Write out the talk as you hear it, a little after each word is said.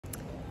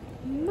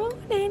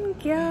Morning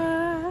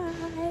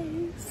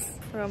guys,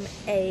 from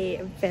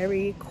a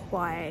very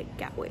quiet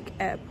Gatwick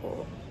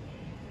airport.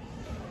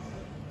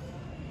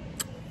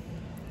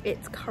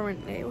 It's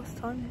currently, what's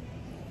the time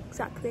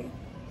exactly?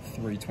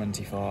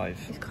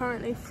 3:25. It's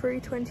currently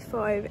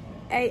 3:25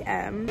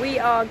 AM. We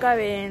are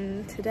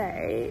going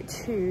today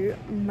to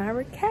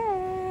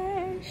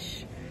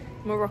Marrakesh,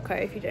 Morocco,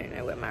 if you don't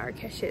know where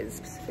Marrakesh is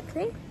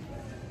specifically.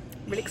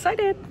 Really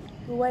excited.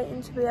 We're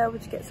waiting to be able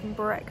to get some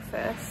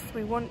breakfast.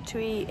 We want to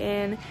eat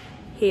in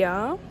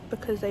here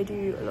because they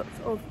do lots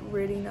of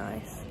really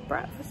nice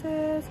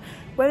breakfasts.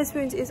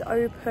 Wetherspoons is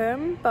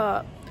open,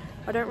 but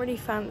I don't really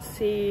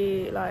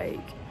fancy, like,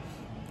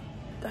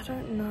 I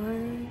don't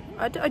know.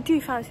 I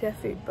do fancy their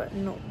food, but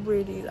not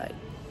really. Like,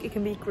 it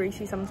can be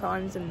greasy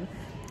sometimes and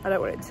I don't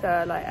want it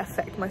to like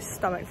affect my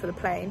stomach for the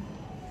plane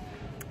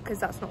because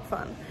that's not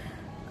fun.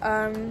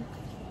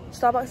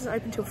 Starbucks isn't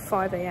open till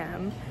 5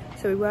 AM.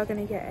 So we were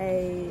gonna get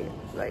a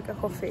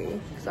coffee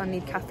because I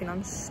need caffeine.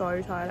 I'm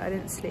so tired. I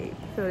didn't sleep,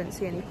 so I didn't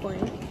see any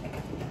point.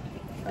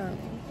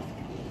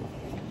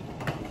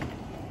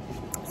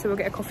 So we'll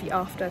get a coffee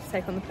after to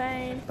take on the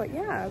plane. But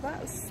yeah,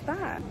 that's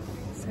that.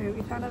 So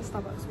we found out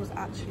Starbucks was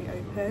actually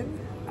open.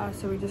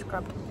 So we just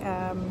grabbed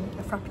a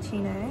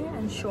frappuccino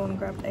and Sean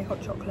grabbed a hot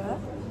chocolate.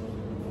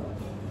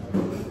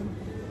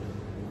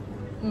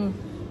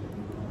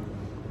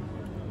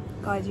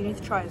 Guys, you need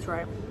to try this,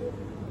 right?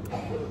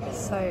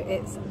 So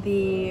it's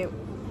the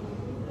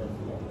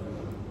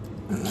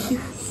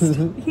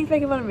you keep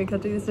making fun of me because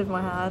I do this with my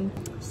hand.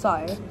 So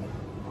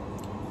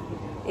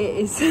it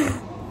is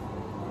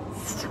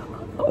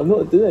I'm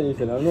not doing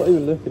anything, I'm not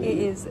even looking at you. It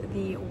is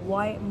the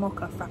white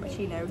mocha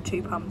frappuccino with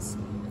 2 pumps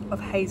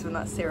of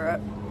hazelnut syrup.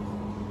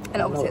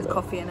 And obviously it's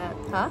coffee in it.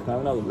 Huh? Can I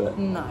have another bit?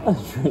 No.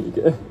 That's really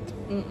good.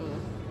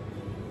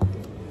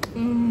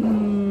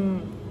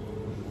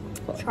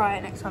 Try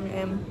it next time you're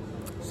in.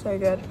 So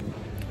good.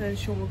 And then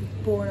Sean will be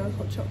boring with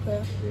hot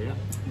chocolate. Yeah.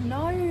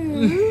 No,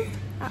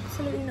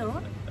 absolutely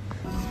not.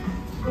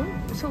 Oh,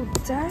 it's all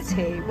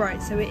dirty.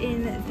 Right, so we're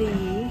in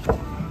the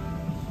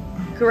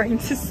grain.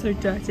 This is so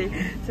dirty.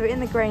 So we're in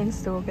the grain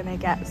store, gonna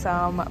get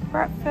some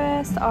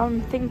breakfast.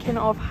 I'm thinking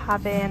of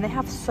having, they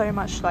have so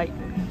much, like,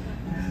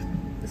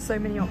 so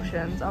many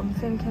options. I'm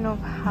thinking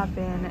of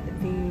having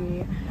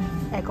the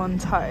egg on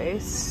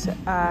toast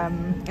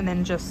and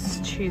then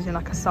just choosing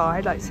like a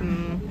side, like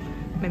some,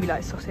 maybe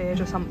like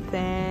sausage or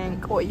something.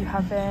 What are you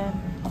having?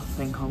 I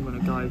think I'm gonna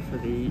go for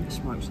the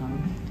smoked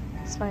salmon.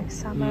 Smoked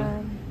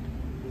salmon.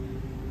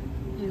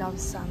 Yeah. Love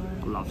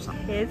salmon. I love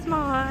salmon. Here's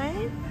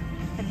mine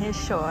and here's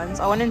Sean's.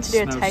 I want him to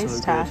do a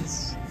taste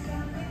test.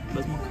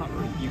 Where's my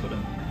cutlery? You got it.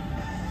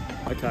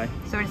 Okay.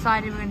 So we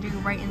decided we're going to do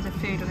ratings of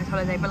food on this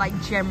holiday, but like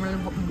general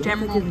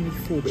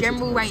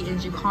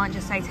ratings. You can't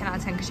just say 10 out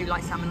of 10 because you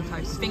like salmon on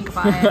toast. Think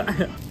about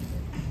it.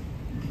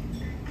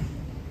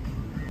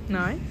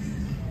 Nice.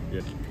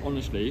 Yeah.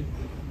 Honestly,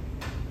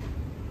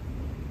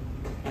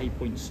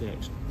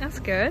 8.6. That's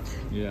good.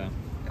 Yeah.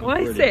 Why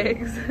really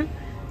 6?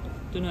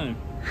 Don't know.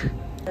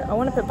 I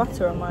want to put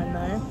butter on mine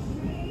though.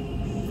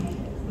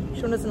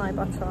 Sean doesn't like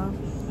butter.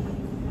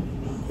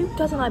 Who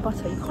doesn't like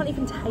butter? You can't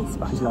even taste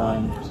butter. She's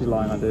lying. She's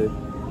lying, I do.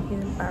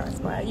 He's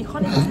embarrassed by it. You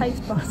can't even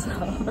taste butter.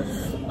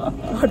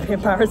 I'd be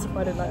embarrassed if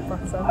I didn't like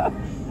butter.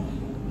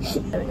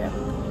 There we go.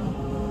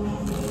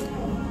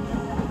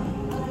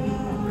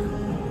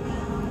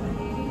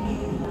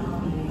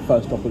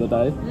 First stop of the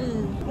day.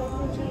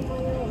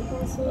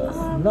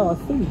 No, I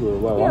think we're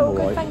well. Yeah, I'm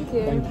okay, alright. thank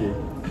you. Thank you.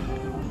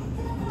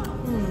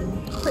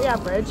 Pretty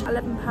average.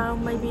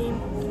 £11, maybe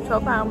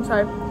 £12.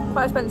 So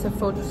quite expensive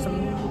for just some.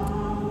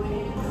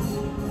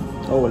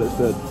 Oh, well, it's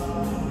good.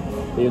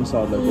 The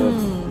inside looks good.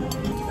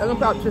 I'm gonna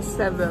put up to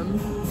 7.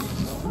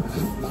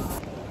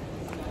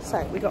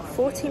 So we got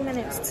 40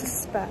 minutes to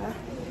spare.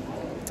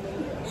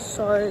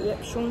 So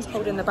yep, Sean's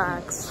holding the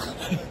bags.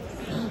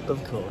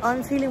 Of course.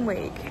 I'm feeling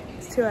weak.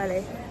 It's too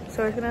early.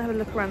 So we're gonna have a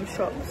look around the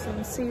shops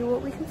and see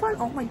what we can find.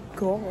 Oh my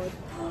god.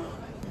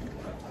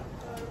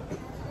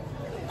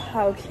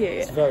 How cute.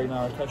 It's very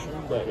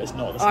Marrakeshian, but it's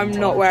not the same. I'm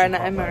not wearing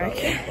that in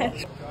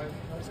Marrakesh.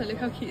 So look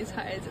how cute his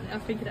hat is, and I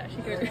think it'd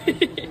actually go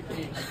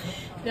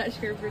it'd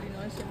actually go really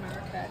nice in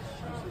Marrakesh.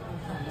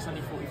 It's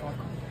only 45.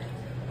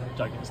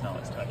 Joking, it's not,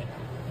 it's 20.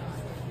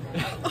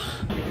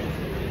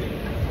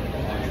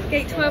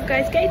 Gate 12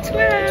 guys, gate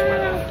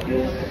 12!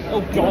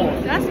 Oh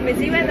god! That's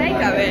busy, where are they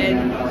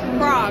going?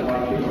 Prague.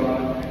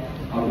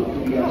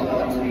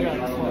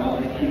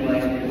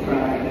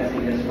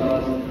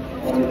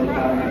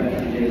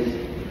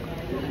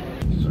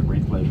 It's a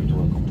great pleasure to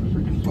welcome the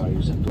freaking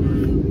flights and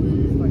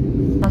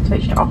I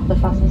switched off the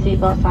fasten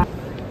seatbelt sign.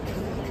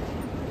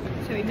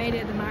 So we made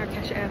it at the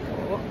Marrakesh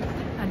airport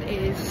and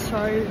it is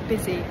so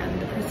busy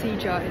and the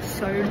procedure is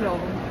so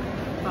long,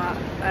 but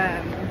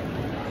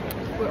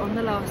we're on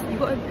the last. You've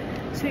got to,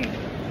 so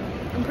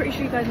I'm pretty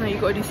sure you guys know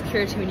you've got to do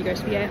security when you go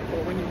to the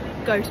airport, when you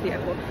go to the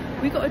airport.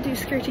 We've got to do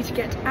security to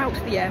get out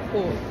to the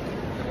airport,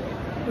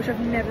 which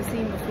I've never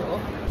seen before.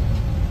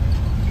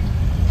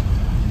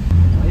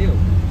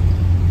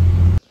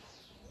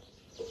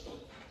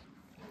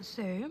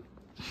 So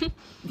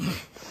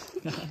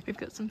we've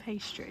got some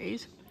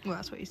pastries. Well,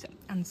 that's what you said,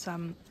 and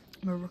some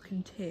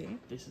Moroccan tea.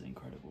 This is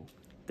incredible.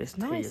 This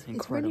tea Nice. is incredible.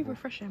 It's really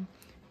refreshing.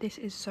 This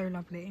is so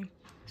lovely.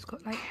 It's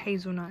got like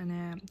hazelnut in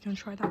it. Do you want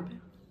to try that bit?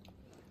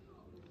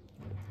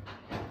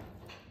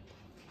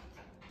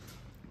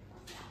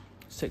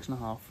 Six and a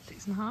half.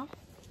 6.5.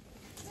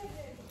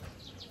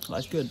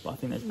 That's good, but I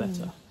think there's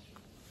better.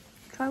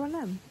 Try one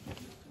then.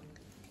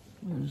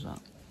 What is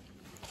that?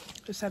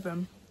 Just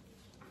 7.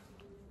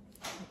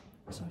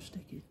 It's so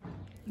sticky. Do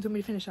you want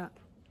me to finish that?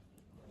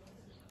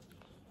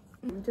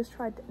 We just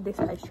tried this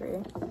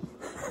pastry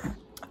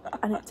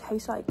and it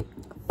tastes like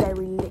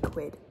very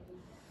liquid.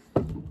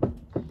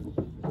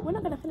 We're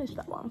not going to finish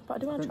that one, but I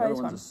do want to try this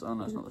one. Oh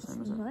no, it's not the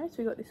same, is it? No, so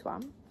we got this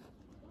one.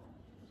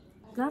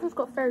 Now I've just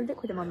got very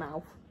liquid in my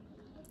mouth.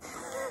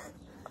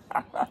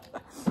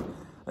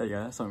 There you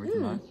go, that's something we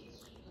can know.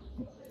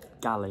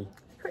 Galley.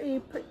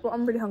 Pretty, well,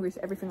 I'm really hungry, so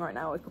everything right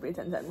now is probably a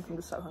 10/10 because I'm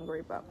just so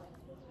hungry, but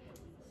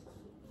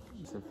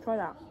try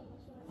that.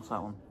 What's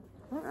that one?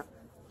 I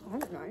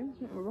don't know.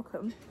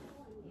 Moroccan.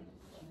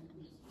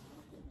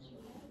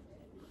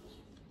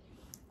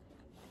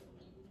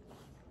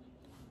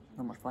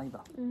 Not much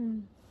flavour.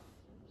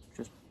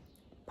 Just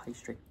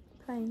pastry.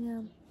 Plain,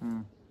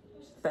 yeah.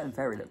 Better than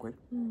very liquid.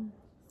 You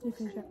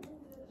finish it.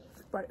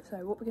 Right, so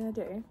what we're going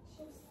to do,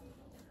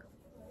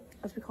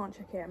 as we can't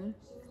check in,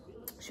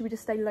 should we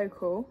just stay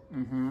local?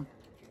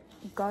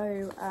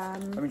 Go,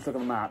 Let me just look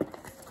at the map.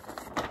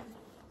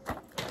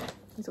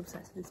 He's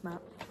obsessed with this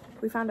map.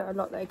 We found out a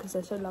lot though, because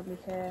they're so lovely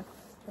here.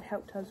 They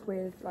helped us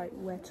with like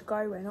where to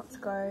go, where not to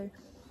go.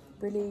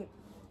 Really,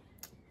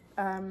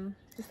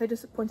 they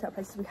just point out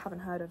places we haven't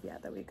heard of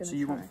yet that we're going to try. So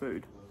you want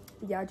food?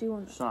 Yeah, I do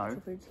want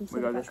food. He said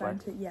we go about this way?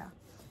 yeah.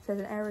 So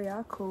there's an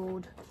area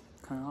called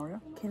Canaria?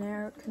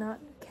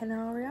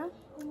 Canaria.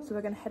 So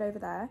we're going to head over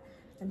there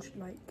and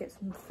like get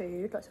some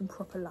food, like some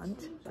proper lunch.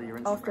 So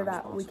you're After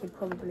that, we could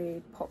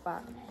probably pop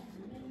back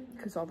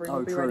because our room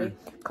will be true. ready.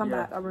 Come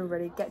back, our room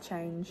ready, get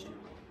changed.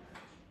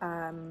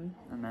 And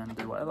then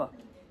do whatever.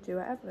 Do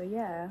whatever,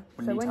 yeah.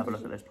 We need to have a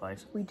look at this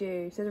place. We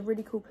do. So there's a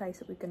really cool place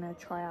that we're going to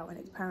try out, and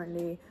it's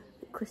apparently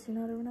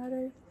Cristiano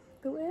Ronaldo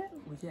built it.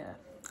 Well, yeah.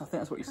 I think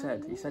that's what you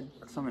said. You said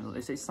something like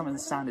this. It's something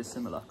that sounded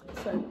similar.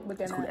 So we're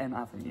going It's called M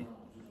Avenue.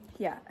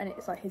 Yeah, and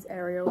it's like his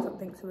area or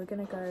something. So we're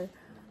going to go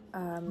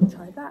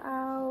try that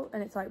out.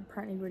 And it's like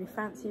apparently really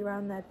fancy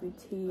around there.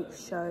 Boutique,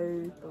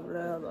 shows,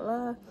 blah, blah,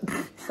 blah.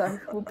 So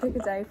we'll pick a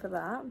day for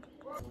that.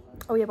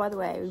 Oh yeah, by the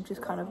way, we've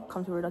just kind of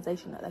come to a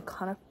realisation that they're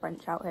kind of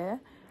French out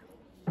here.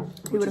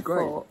 Who would have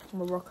thought?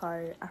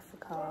 Morocco,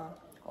 Africa.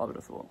 I would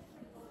have thought.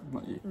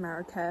 Not you.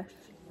 Marrakesh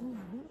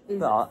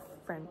is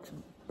French.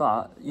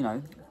 But, you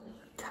know,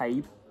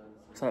 Cabe,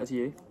 say it to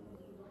you.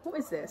 What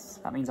is this?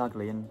 That means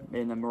ugly in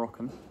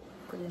Moroccan.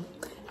 Brilliant.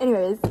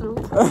 Anyways, we'll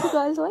talk to you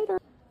guys later.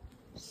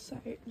 So,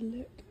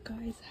 look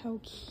guys how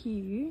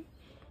cute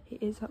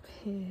it is up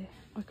here.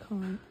 I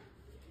can't.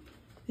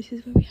 This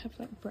is where we have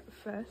like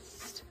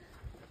breakfast.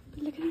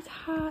 But look at these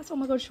hats. Oh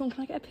my god, Sean,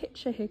 can I get a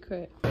picture here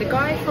quick? The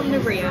guy from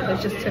Naria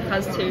has just took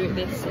us to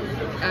this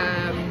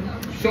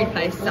food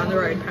place down the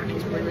road. Apparently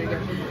it's really, really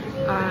good.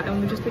 And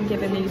we've just been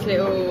given these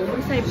little, what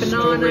do you say,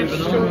 banana,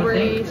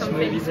 strawberry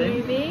something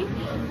smoothie.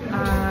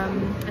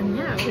 And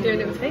yeah, we're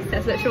doing a little taste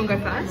test. Let Sean go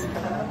first.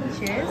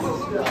 Cheers.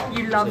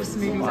 You love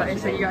smoothies like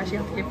this, so you actually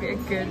have to give it a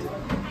good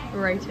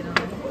rating on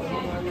it.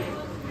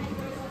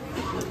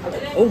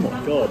 Oh my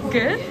god.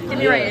 Good? Give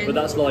me a rating. But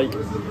that's like,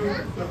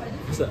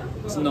 it's a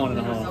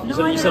 9.5.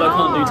 You said I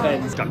can't do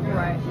 10s. Go.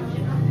 Right.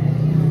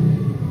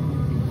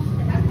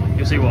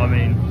 You'll see what I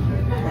mean.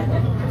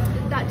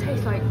 That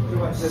tastes like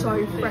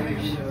so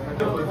fresh.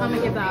 I'm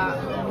gonna give that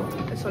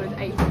a solid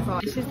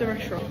 8.5. This is the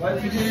restaurant.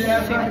 It's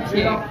super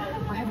cute.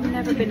 I have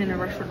never been in a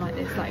restaurant like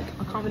this. Like,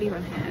 I can't believe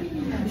I'm here.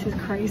 This is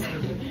crazy.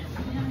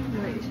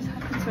 Like, it's just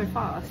happened so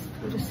fast.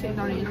 We're just sitting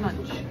down eating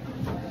lunch.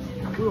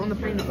 We were on the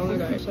plane not long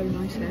ago. It's so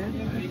nice here.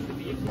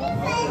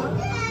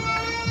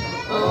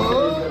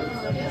 Oh.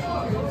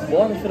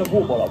 Why am I going to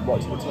walk while I'm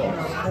right to the top?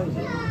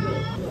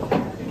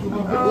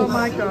 Oh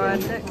my god,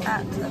 look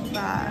at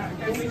that.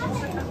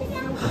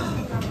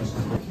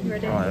 You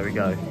ready? Alright, there we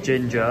go.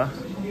 Ginger,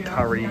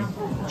 curry,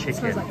 chicken. It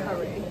smells like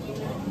curry.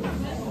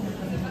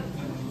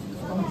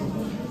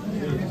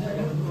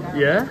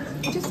 Yeah?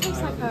 It just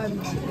tastes like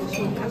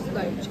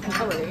chicken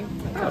curry.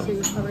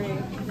 Chicken curry.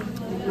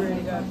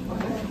 Really good.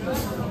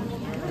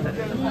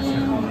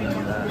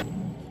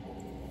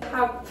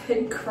 I've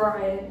been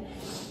crying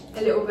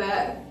a little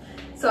bit.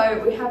 So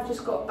we have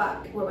just got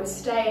back where we're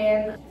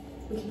staying.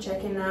 We can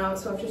check in now,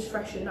 so I've just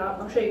freshened up.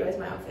 I'll show you guys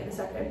my outfit in a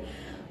second.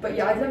 But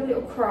yeah, I'd have a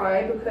little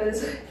cry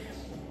because,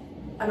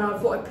 and I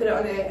thought I'd put it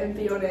on it and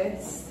be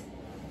honest,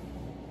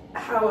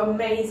 how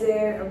amazing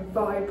and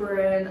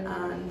vibrant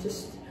and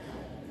just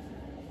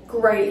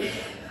great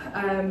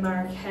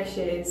Marrakesh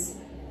is.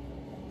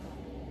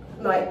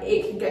 Like,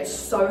 it can get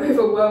so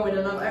overwhelming,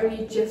 and I've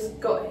only just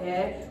got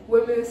here.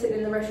 When we were sitting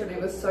in the restaurant, it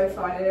was so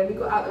fun, and then we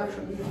got out the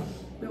restaurant,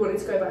 we wanted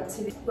to go back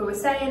to where we're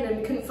staying, and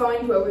we couldn't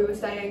find where we were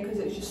staying because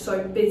it was just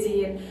so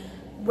busy, and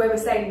where we're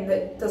staying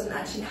that doesn't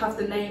actually have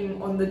the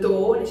name on the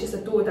door, and it's just a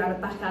door down a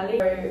back alley.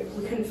 So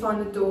we couldn't find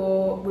the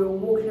door. We were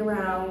walking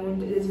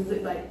around. There's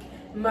like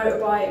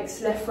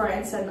motorbikes left, right,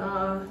 and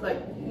centre,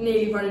 like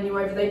nearly running you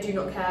over. They do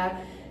not care.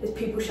 There's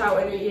people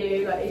shouting at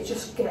you. Like, it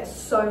just gets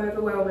so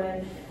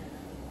overwhelming.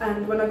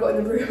 And when I got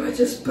in the room, I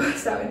just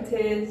burst out in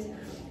tears.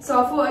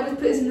 So I thought I'd just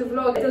put this in the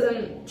vlog. It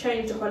doesn't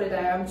change the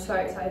holiday. I'm so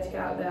excited to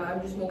get out there.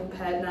 I'm just more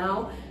prepared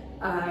now.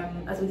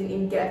 As we didn't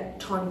even get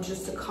time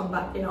just to come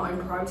back in our own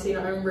privacy, in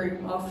our own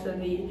room after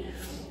the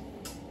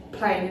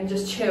plane, and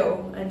just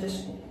chill and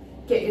just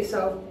get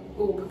yourself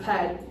all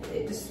prepared.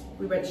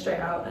 We went straight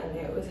out and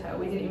it was hell.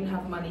 We didn't even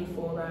have money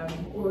for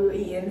what we were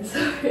eating, so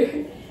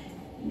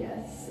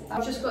yes.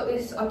 I've just got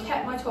this, I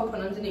kept my top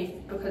on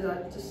underneath because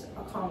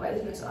I can't wear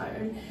this on its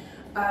own.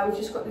 We've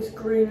just got this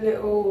green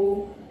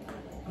little,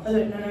 I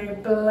don't know,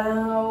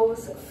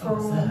 blouse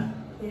from,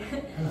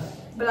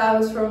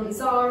 blouse from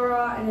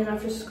Zara, and then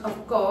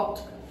I've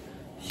got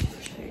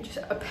just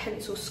a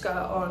pencil skirt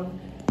on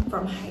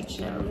from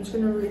H&M. I'm just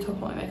going to really top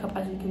my makeup,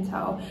 as you can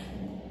tell.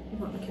 I'm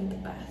not looking the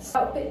best.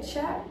 Outfit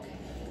check.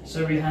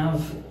 So we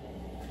have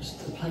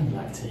just a plain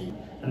black tee,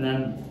 and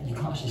then you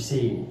can't actually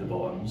see the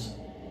bottoms,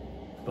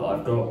 but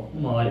I've got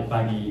my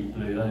baggy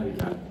blue, there we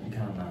go, you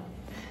can now.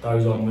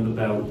 Goes on with the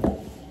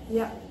belt.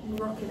 Yeah, I'm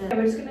rocking it.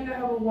 We're just going to go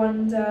have a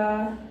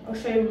wander. I'll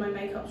show you when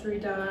my makeup's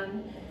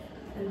redone.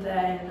 And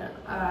then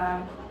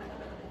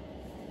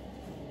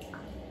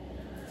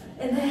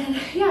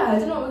yeah, I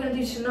don't know what we're going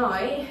to do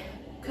tonight,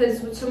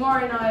 because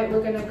tomorrow night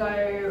we're going to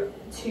go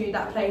to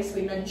that place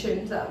we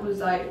mentioned that was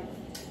like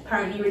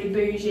apparently really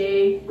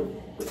bougie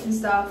and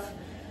stuff.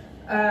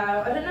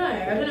 I don't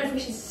know if we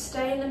should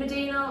stay in the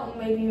Medina, or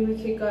maybe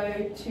we could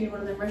go to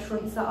one of the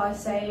restaurants that I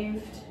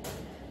saved,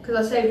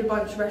 because I saved a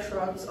bunch of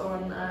restaurants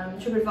on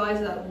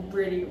TripAdvisor that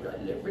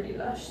look really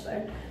lush.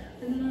 So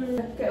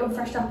get all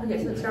freshed up and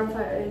get some Instagram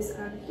photos,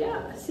 and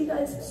yeah, see you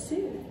guys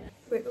soon.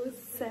 We're all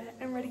set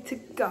and ready to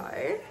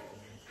go.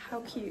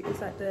 How cute is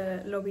that,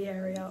 the lobby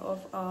area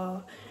of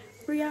our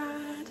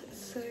Riyadh?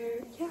 So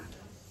yeah,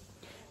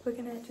 we're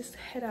gonna just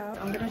head out.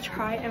 I'm gonna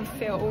try and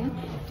film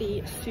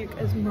the souk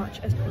as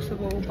much as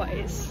possible, but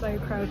it's so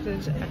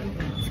crowded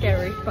and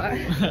scary, but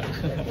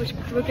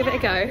we'll give it a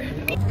go.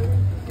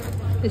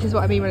 This is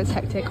what I mean when it's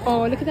hectic.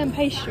 Oh, look at them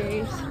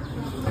pastries.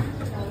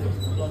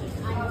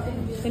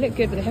 They look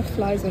good, but they have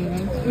flies on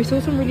them. We saw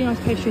some really nice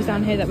pastries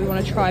down here that we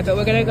want to try, but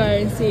we're going to go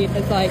and see if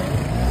there's like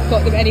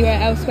got them anywhere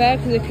elsewhere,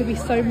 because there could be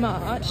so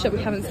much that we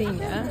haven't seen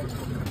yet.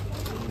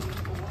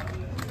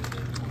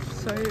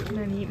 So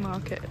many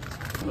markets.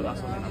 We're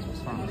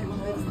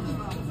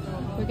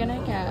going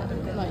to get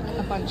like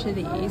a bunch of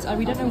these.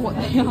 We don't know what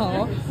they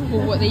are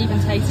or what they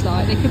even taste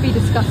like. They could be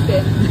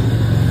disgusting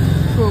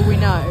for all we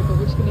know, but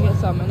we're just going to get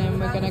some, and then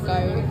we're going to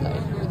go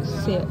like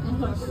sit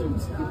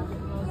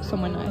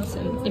somewhere nice,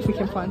 and if we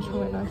can find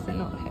somewhere nice and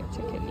not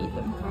hectic, and eat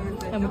them,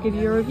 and we'll give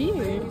you a review,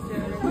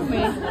 won't we?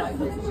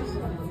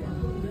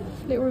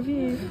 Little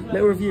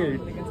review.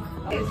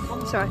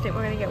 So I think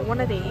we're going to get one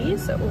of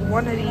these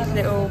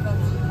little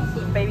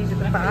babies at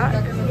the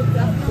back,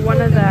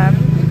 one of them,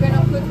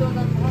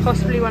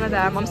 possibly one of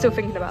them. I'm still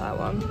thinking about that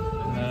one,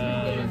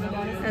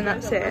 and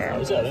that's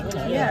it.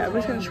 Yeah, we're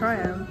just going to try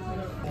them.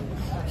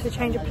 To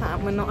change of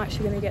plan, we're not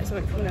actually going to get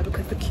something from there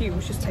because the queue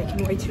was just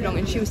taking way too long,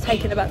 and she was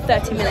taking about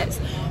 30 minutes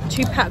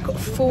to pack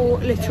 4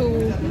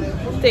 little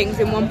things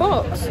in one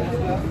box.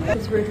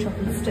 This rooftop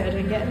instead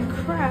and getting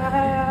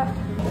crap.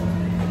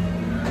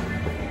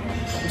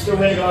 I'm still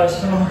here, guys.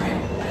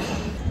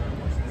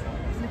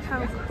 Look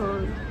how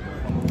cool.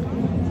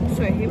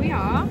 So here we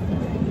are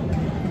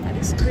at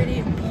this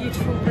really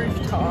beautiful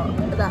rooftop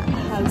that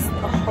has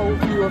a whole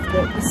view of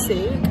the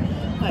souk.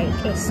 Like,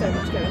 there's so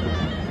much going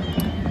on.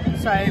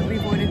 So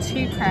we've ordered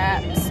 2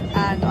 crepes,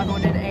 and I've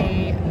ordered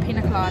a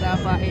pina colada,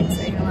 but it's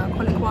an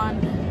alcoholic one.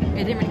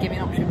 It didn't really give me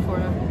an option for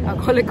an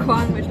alcoholic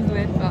one, which is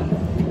weird, but...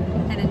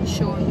 And then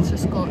Sean's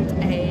just got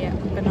a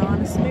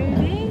banana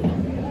smoothie.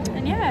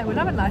 And yeah, we're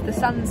loving life. The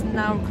sun's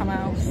now come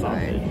out, so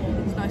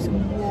it's nice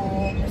and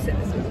warm. Sit at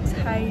this little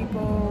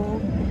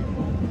table.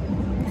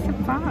 It's a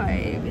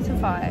vibe, it's a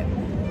vibe.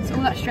 So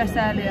all that stress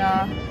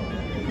earlier,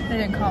 they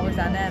don't cartwheels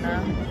down there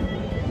now.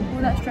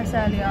 All that stress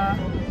earlier,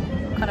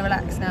 kind of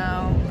relaxed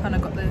now, kind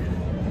of got the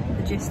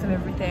gist of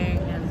everything,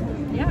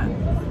 and yeah.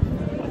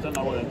 I don't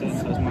know what they're doing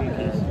to those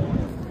monkeys.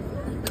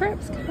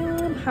 Crepes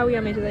come. How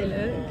yummy do they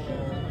look?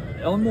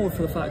 I'm more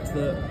for the fact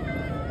that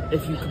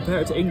if you compare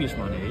it to English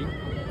money.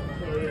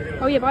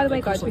 Oh yeah, by the way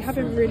guys, we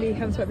haven't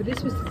spoken, but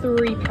this was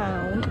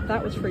 £3,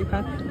 that was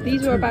 £3.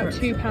 These were about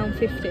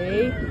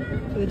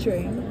 £2.50 for the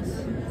drinks.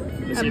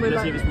 Let's see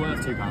if it's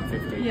worth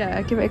 £2.50.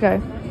 Yeah, give it a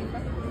go.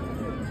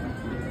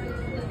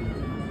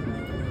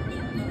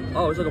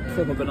 Oh, it's like a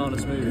proper banana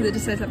smoothie. It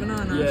just tastes like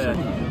banana. Yeah.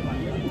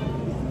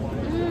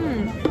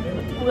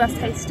 Oh, that's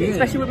tasty,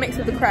 especially when mixed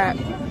with the crepe.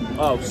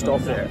 Oh,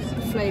 stop it.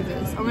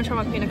 Flavours. I'm gonna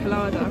try my pina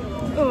colada.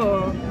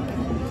 Oh.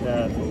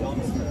 Careful.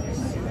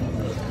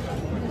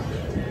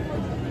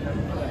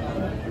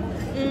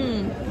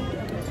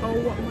 Oh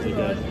my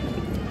god.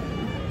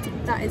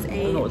 That is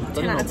a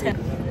 10 out of 10.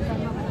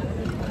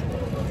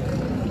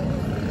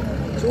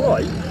 It's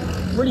alright.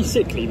 Really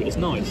sickly, but it's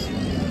nice.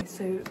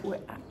 So we're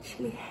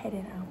actually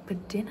heading out for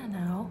dinner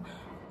now.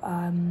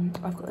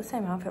 I've got the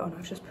same outfit on.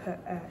 I've just put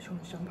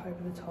Sean's jumper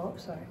over the top,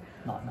 so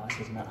Not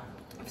nice, isn't it?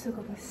 I've still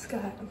got my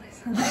skirt and my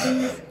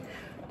sandals.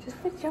 Just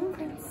put a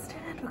jumper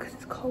instead because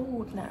it's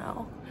cold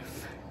now.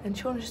 And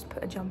Sean just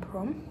put a jumper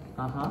on.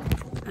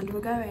 And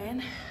we're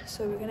going.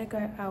 So we're gonna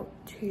go out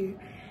to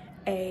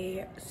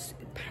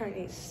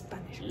apparently it's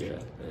Spanish. Yeah,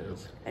 it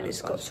is. And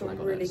it's got some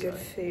really good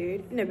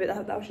food. No, but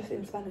that was just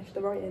in Spanish. The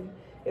writing.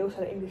 It also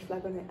had an English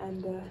flag on it,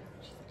 and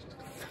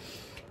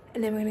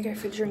then we're gonna go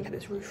for a drink at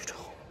this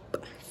rooftop.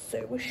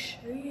 So we'll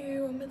show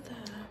you when we're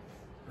there.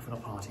 If we're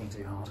not partying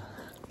too hard.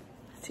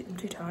 I'm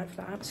too tired for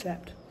that. I haven't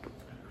slept.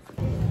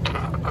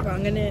 Right,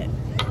 I'm gonna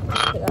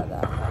put that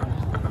there.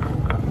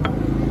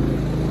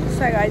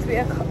 So guys, we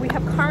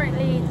have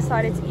currently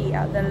decided to eat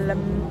at the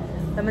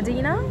La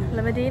Medina,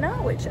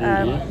 which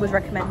was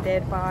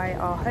recommended by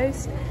our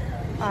host.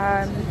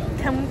 Right,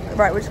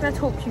 we're just going to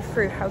talk you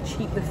through how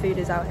cheap the food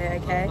is out here,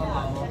 okay?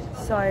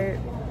 So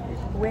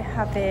we're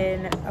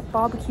having a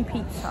barbecue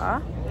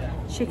pizza,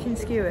 chicken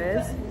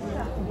skewers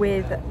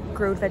with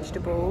grilled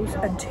vegetables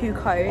and 2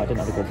 Cokes. I didn't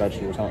have the grilled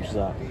vegetables. How much is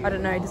that? I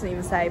don't know, it doesn't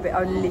even say, but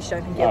I literally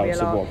don't think it'll be a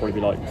so lot. what? Probably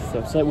be like,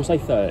 we'll say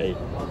 30.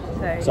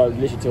 So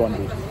literally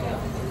 200.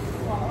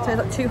 So it's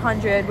like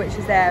 200, which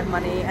is their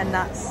money, and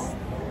that's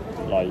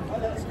like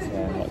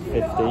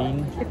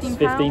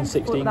 15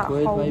 16 that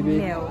quid whole maybe.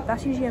 Meal.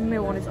 That's usually a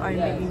meal on its own,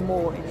 maybe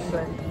more in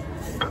England.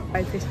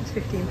 This is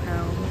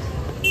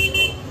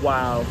 £15.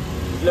 Wow,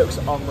 it looks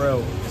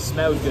unreal. It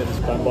smells good. It's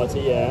done by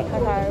tea, yeah.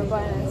 Okay, we're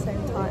buying it at the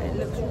same time. It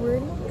looks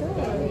really good.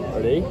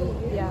 Ready?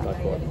 Yeah. Go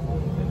for it.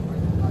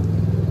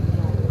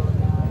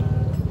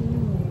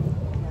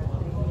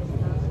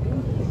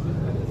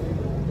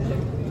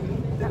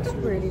 That's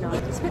really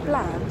nice. It's a bit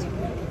bland.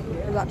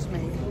 But that's me.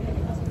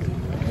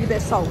 Need a bit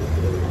of salt. Use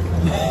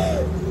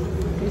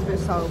a bit of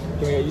salt. Can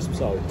we get you some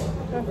salt?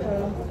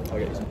 Okay. I'll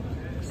get you some.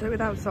 So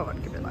without salt,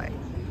 I'd give it like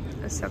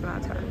a 7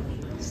 out of 10.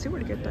 It's still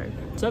really good though.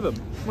 7.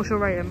 What's your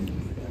rating?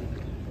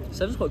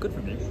 7's quite good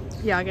for me.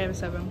 Yeah, I gave it a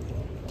 7.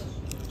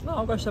 No,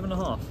 I'll go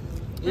 7.5.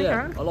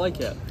 Yeah, Okay. I like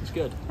it. It's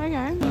good.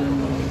 Okay.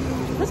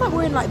 It's like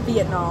we're in like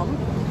Vietnam. Do you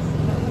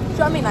know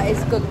what I mean? Like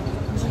it's good.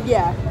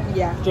 Yeah,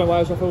 yeah. Do you know why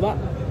else I feel that?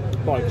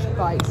 Bikes.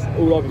 Bikes.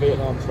 All over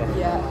Vietnam stuff.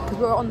 Yeah, because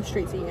we're on the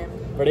streets eating.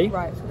 Ready?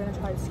 Right, so we're gonna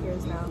try the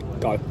skewers now.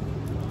 Go.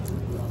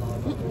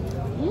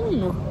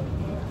 Mmm.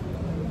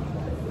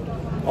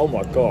 Oh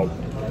my god.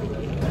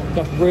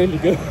 That's really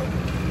good.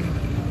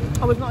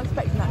 I was not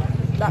expecting that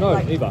No,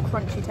 like neither.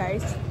 crunchy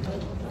taste.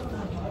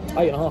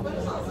 8.5.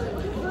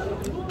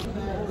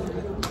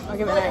 I'll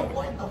give it an 8.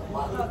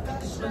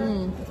 It's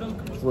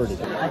really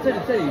good.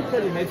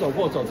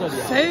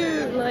 So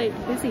like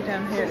busy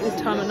down here at this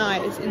time of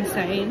night. It's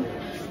insane.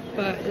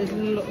 But there's a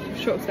lot of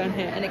shops down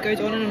here and it goes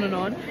on and on and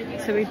on.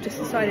 So we've just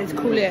decided to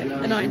call it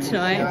a night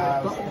tonight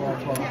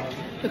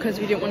because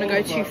we didn't want to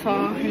go too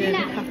far and then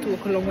have to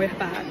walk a long way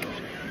back.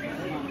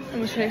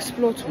 And we're just going to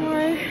explore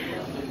tomorrow.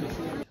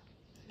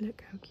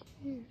 Look how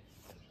cute.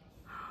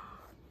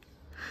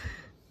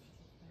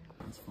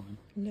 That's fine.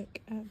 Look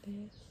at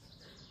this.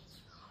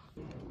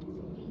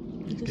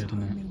 It's good,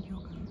 isn't it?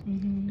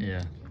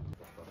 Yeah.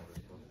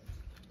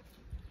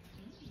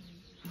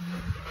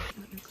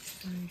 That looks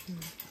so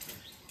good.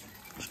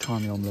 Just try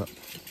the omelette.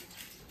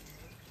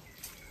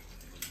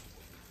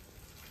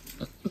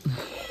 That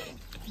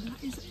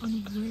is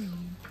unreal.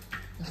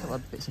 It's got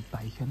like bits of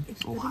bacon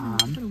or I ham.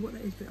 don't know what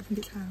that is, but I think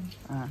it's ham.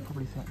 I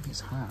probably think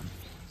it's ham.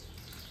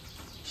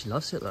 She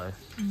loves it though.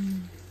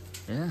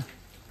 Yeah.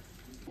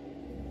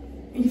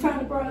 You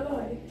found a bright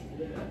light?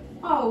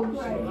 Oh,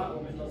 great.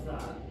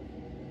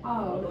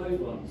 Oh,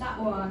 that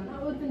one.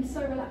 That would have been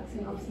so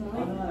relaxing last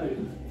night.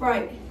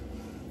 Right.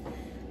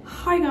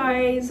 Hi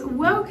guys,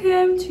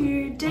 welcome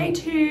to day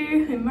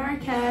 2 in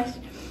Marrakesh.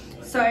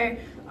 So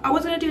I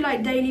was gonna do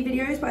like daily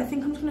videos, but I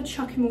think I'm just gonna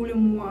chuck them all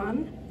in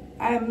one.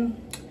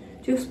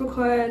 Just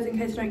because in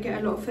case I don't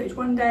get a lot of footage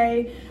one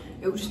day,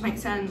 it will just make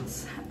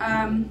sense.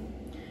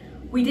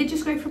 We did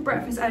just go for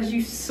breakfast, as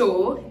you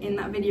saw in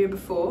that video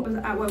before.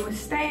 At where we're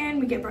staying,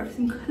 we get breakfast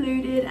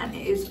included, and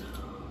it is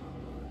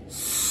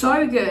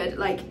so good.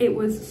 Like, it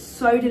was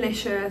so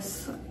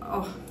delicious.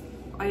 Oh,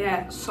 I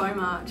ate so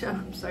much and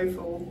I'm so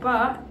full,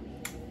 but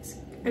it's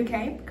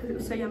okay because it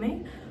was so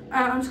yummy.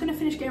 I'm just gonna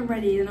finish getting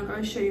ready, then I'll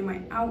go show you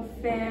my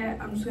outfit.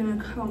 I'm just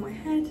gonna comb my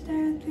hair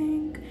today, I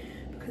think,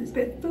 because it's a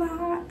bit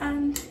flat,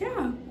 and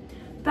yeah.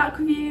 Back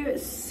with you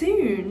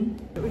soon.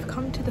 We've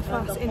come to the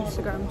first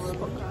Instagram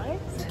spot, guys.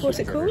 What's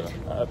it called?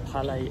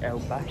 Palais El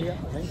Bahia, I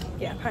think.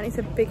 Yeah, apparently it's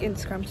a big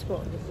Instagram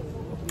spot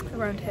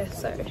around here,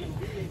 so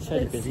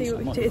let's busy, see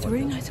what we do. It's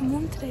really nice and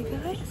warm today,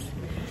 guys.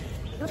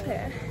 Love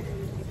it.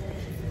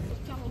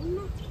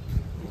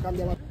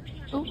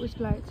 Oh, it's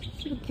like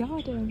the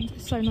garden.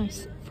 It's so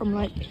nice from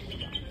like,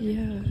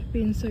 yeah,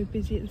 being so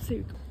busy at the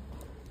souk.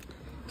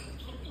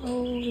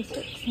 Oh, this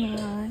looks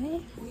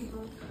nice.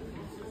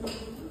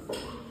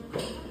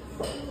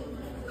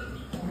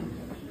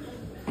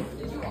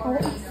 Oh,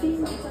 I've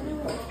seen it.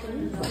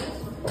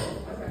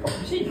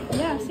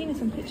 Yeah, I've seen it in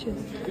some pictures.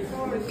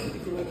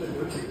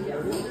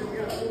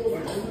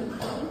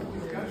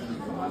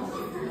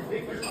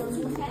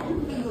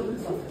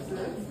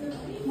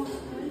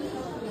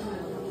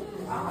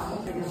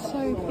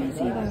 So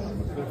busy though.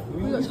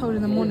 We got told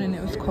in the morning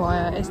it was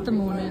quiet. It's the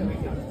morning.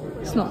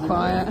 It's not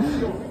quiet.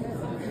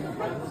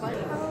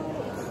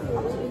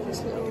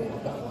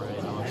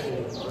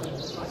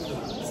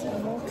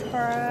 Some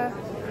water.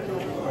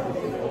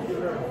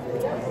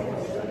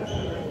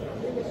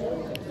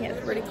 Yeah,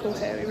 it's really cool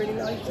here. We really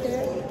like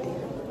it.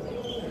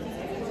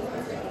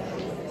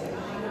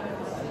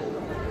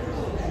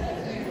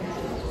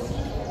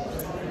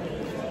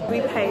 We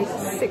paid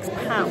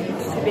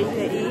 £6 to be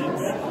here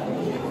each.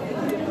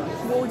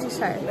 What would you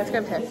say? Let's go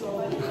over here.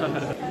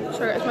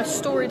 Sorry, it's my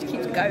storage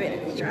keeps going.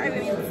 It's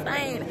driving me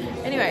insane.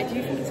 Anyway, do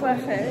you think it's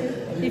worth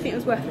it? Do you think it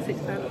was worth the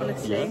 £6,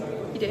 honestly? Yeah.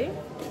 You do?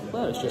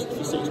 Well, it's just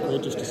for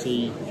 £6 just to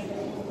see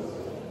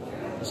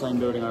the same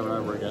building over and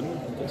over again.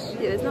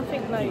 Yeah, there's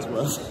nothing like it's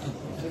worth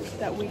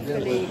that we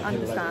fully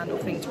understand or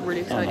think is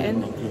really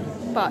exciting.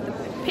 But the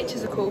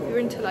pictures are cool. If you're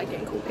into like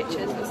getting cool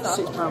pictures and stuff.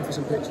 £6 for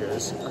some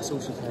pictures, that's all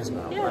she cares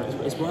about. Yeah. Right?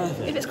 It's worth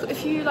it.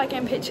 If you like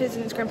getting pictures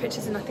and Instagram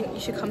pictures, then I think you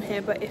should come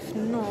here. But if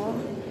not,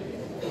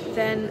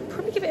 then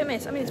probably give it a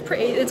miss. I mean, it's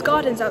pretty. There's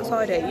gardens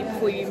outside it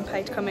before you even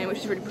pay to come in, which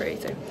is really pretty.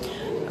 So,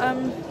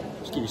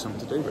 just give you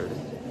something to do, really,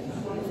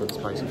 for the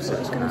space of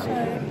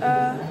 £6.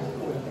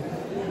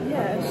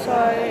 Yeah, so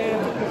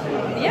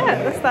yeah,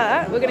 that's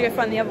that. We're gonna go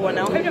find the other one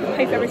now. I hope you don't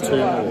pay for every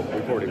single one.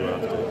 We probably will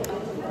have to.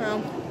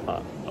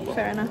 Well,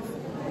 fair enough.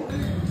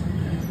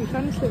 We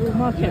found this little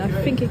market. I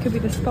think it could be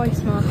the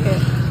spice market.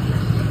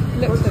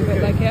 Looks a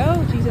bit like it.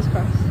 Oh, Jesus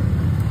Christ.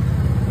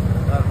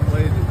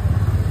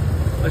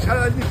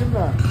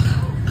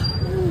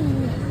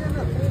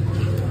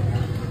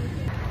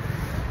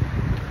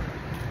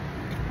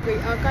 We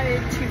are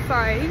going to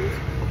find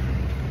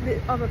the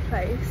other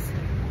place.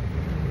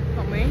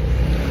 Not me.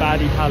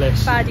 Baddie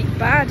Palace.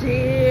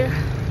 Baddie.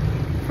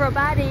 For a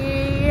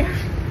baddie.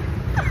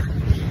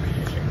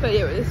 But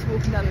yeah, we're just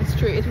walking down the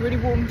street. It's really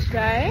warm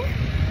today.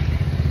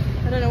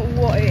 I don't know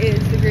what it is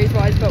degrees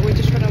wise, but we're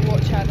just trying to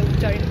watch out that we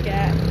don't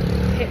get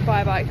hit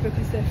by a bike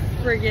because they're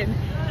friggin'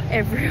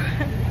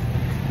 everywhere.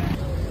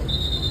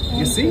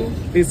 You see?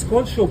 It's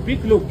called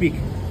Shopik Lopik.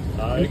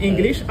 In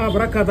English,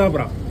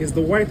 abracadabra is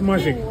the white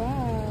magic. Oh,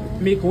 wow.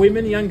 Make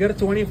women younger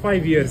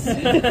 25 years.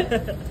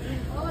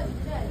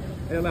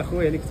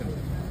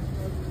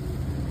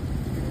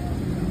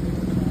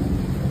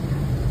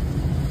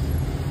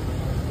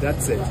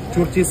 That's it.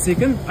 30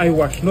 seconds I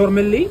wash.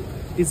 Normally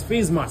it's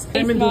face mask.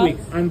 Time in the week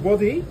and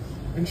body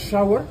and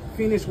shower,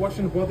 finish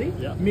washing body,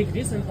 make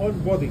this and all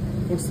body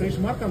for stretch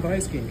mark and dry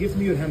skin. Give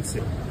me your hand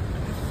sip.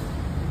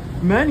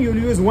 Man, you'll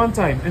use one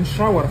time and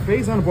shower,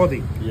 face and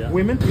body.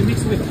 Women, you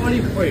mix with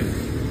olive oil.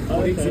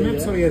 For eczema,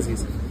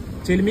 psoriasis.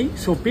 Tell me,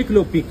 Shopik,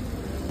 Lopik.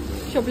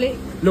 Shoplik.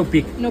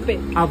 Lopik. Nopik.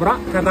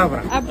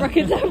 Abracadabra.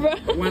 Abracadabra.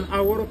 1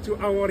 hour or 2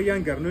 hours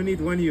younger. No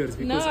need 1 year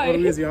because No.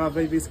 always you have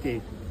baby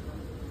skin.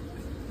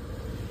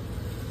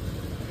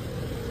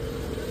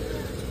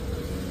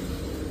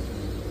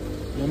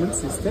 Moment,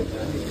 sister.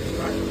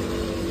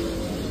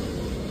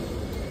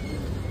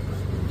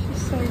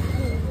 She's so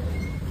cool.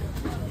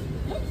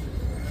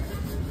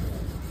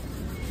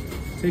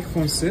 Take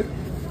phone, sir.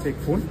 Take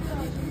phone.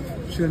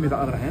 Show me the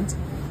other hand.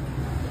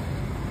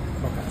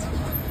 Look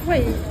at.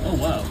 Wait. Oh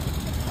wow.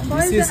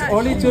 This is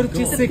only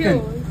 30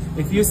 seconds.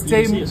 If you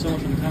stay, see it so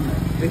much on the camera.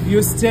 if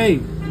you stay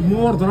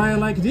more dry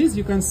like this,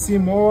 you can see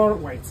more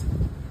white.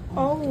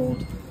 Oh.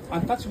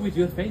 And touch with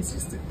your face,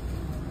 sister.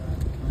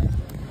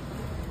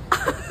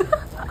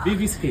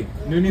 Baby skin.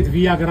 No need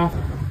Viagra.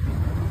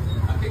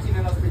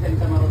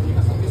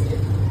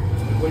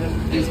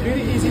 It's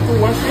very easy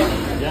to wash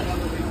it. Yeah.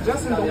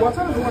 Just in the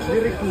water and wash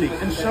directly.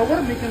 And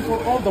shower, making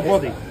for all the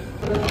body.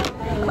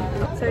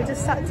 So we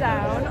just sat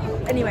down.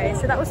 Anyway,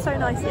 so that was so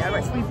nice. Yeah,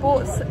 right. So we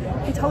bought.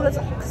 He told us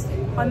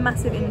I'm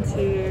massive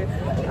into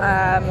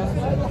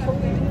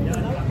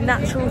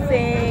natural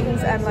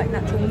things and like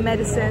natural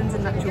medicines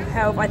and natural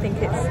health. I think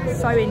it's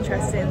so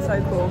interesting,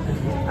 so cool.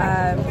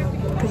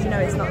 Because you know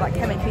it's not like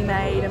chemically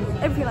made and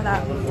everything like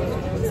that.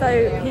 So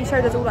he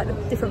showed us all like the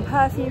different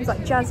perfumes,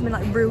 like jasmine,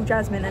 like real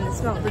jasmine, and it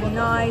smelled really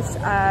nice.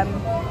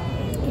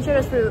 He showed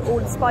us through all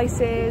the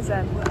spices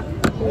and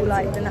all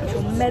like the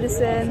natural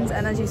medicines,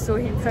 and as you saw,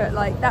 he put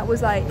like that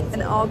was like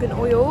an argan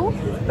oil,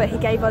 but he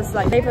gave us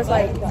like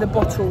the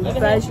bottled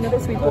version of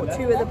it. So we bought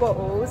 2 of the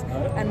bottles,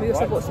 and we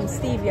also bought some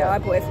stevia. I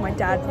bought it for my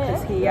dad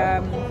because he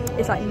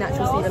it's like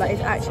natural stevia, like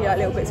it's actually like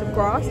little bits of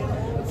grass,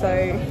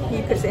 so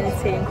he puts it in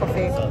his tea and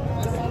coffee.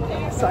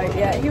 So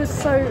yeah, he was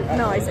so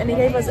nice, and he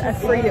gave us a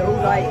free little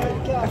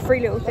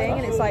thing,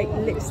 and it's like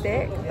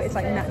lipstick, but it's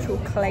like natural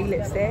clay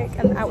lipstick,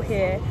 and out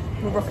here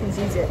Moroccans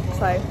use it.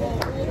 So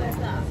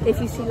if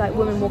you see like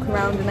women walking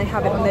around and they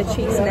have it on their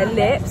cheeks and their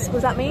lips, what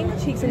does that mean?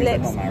 Cheeks and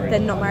lips, they're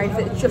not married. If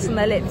it's just on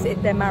their lips,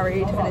 they're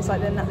married, and it's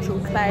like the natural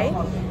clay.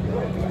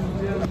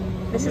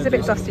 This is a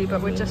bit dusty,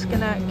 but we're just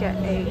gonna get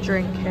a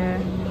drink here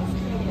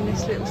in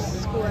this little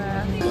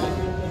square.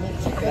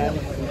 It's got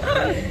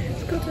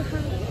to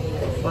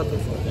have.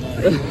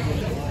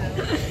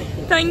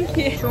 Thank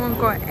you. Someone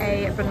got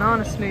a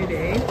banana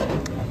smoothie.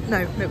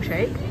 No,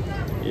 milkshake.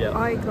 Yeah.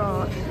 I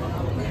got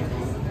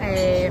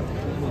a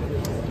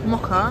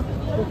mocha,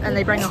 and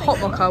they bring a hot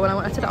mocha. When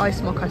I said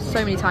ice mocha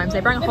so many times, they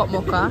bring a hot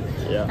mocha,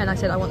 and I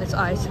said I want this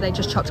ice, so they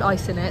just chucked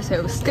ice in it, so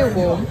it was still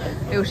warm,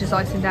 it was just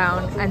icing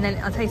down, and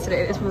then I tasted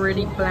it, it's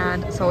really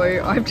bland, so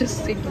I've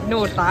just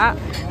ignored that,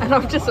 and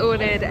I've just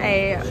ordered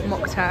a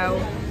mocktail.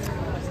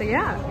 So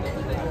yeah.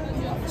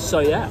 So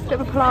yeah.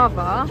 Bit of a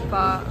palaver,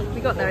 but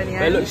we got there in the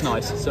end. It looks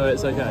nice, so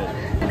it's okay.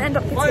 I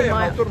ended up getting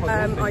my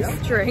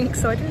iced drink,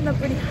 so I didn't end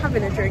up really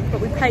having a drink, but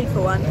we paid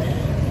for one.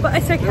 But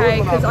it's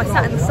okay, because I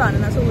sat in the sun,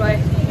 and that's all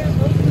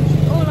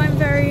I'm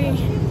very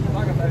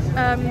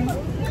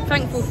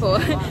thankful for.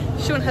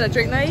 Sean had a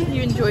drink though.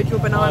 You enjoyed your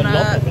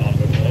banana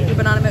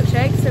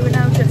milkshake. So we're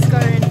now just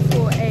going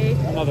for a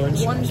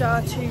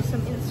wander to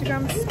some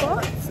Instagram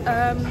spots.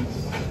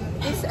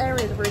 This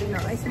area is really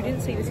nice. We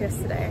didn't see this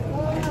yesterday.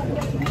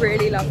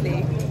 Really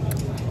lovely.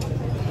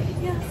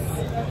 Yes.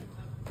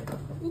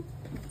 Oop,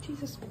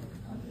 Jesus.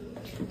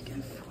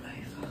 Gonna fall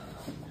over.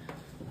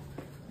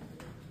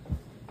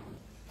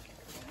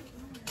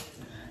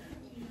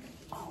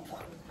 Oh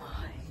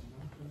my.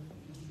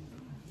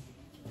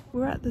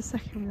 We're at the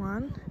second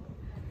one.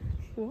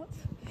 What?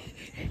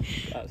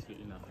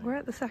 Absolutely nothing. We're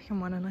at the second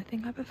one, and I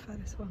think I prefer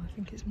this one. I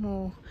think it's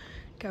more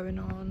going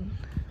on.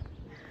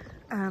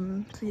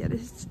 So yeah,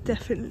 this is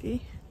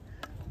definitely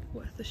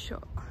worth a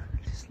shot.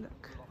 Just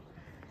look.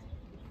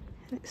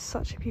 And it's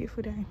such a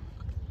beautiful day.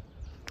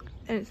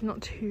 And it's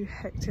not too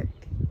hectic.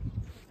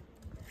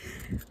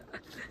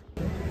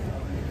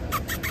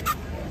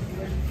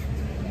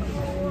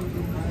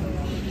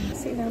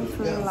 Sitting down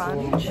for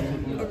lunch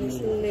in this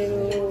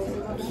little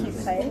cute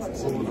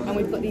place, and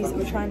we've got these,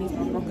 we're trying these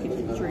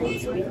Moroccan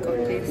drinks. We've got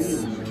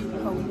this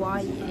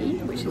Hawaii,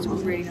 which is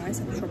really nice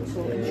and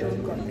tropical, and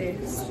Sean got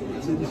this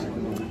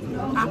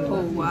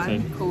apple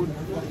one called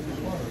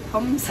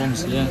Poms.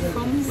 Poms, yeah.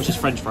 Poms. Which is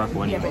French for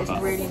apple anyway. Yeah, but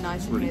it's really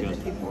nice and really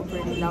good. People are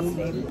really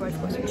lovely. We've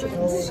both got some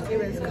chicken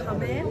skewers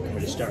coming. We're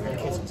just staring at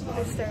kittens.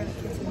 We're staring at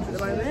kittens at the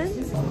moment.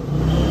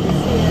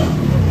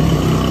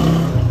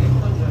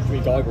 We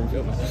Geiger and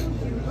film it.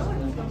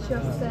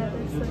 Just there,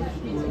 they're so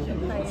cute. You can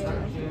play it,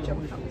 you can jump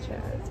up the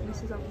chairs. And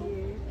this is our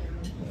view.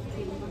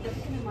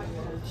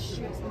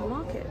 Streets and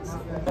markets.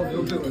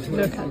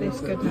 Look at this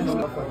goodness.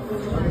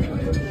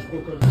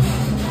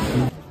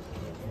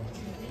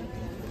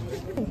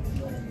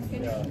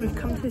 We've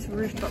come to this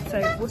rooftop.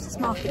 So what's this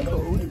market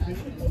called?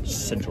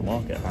 Central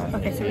Market.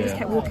 Okay, so we just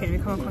kept walking and we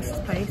come across this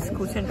place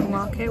called Central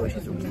Market, which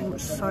is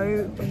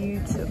so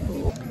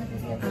beautiful.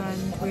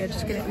 And we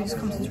just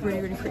come to this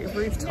really, really pretty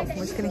rooftop, and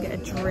we're just gonna get a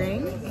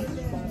drink.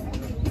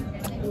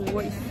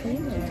 What are you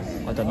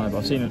feeling? I don't know, but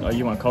I've seen it. Oh,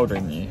 you want a cold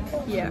drink, didn't you?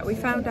 Yeah, we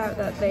found out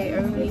that they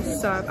only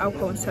serve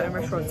alcohol in certain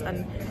restaurants,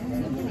 and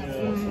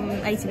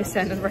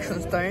 80% of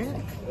restaurants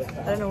don't.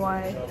 I don't know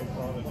why.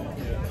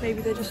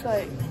 Maybe they're just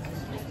like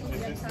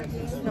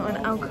not an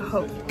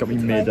alcohol. Got me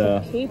mid.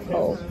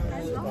 People.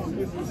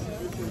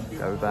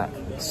 Go back.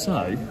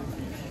 So,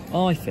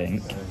 I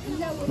think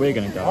we're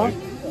gonna go.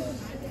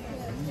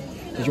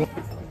 Did you want?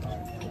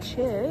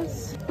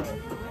 Cheers.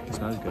 It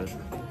smells good.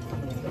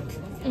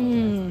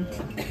 Mmm.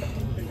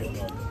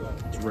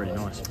 It's really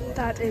nice.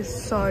 That is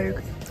so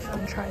good. I'm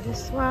gonna try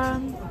this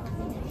one.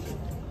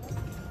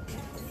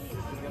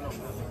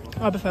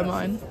 I prefer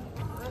mine.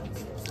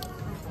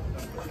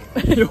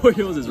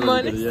 Yours is really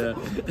Mine good, is yeah.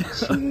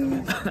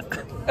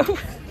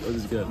 Yours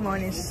is good.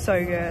 Mine is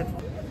so good.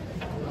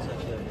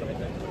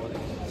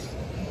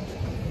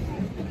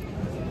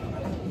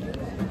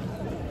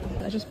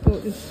 I just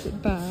bought this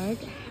bag.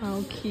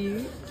 How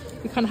cute.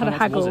 We kind of had a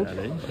haggle.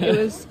 It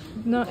was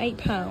not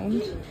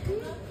 £8.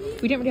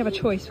 We didn't really have a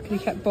choice because he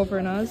kept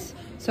bothering us.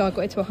 So I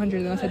got it to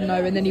 100 and I said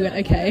no, and then he went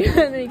okay.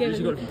 And then he gave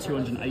got it from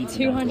 280.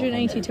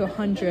 280 to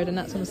 100, and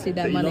that's obviously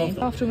their money.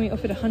 After we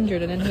offered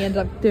 100 and then he ended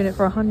up doing it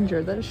for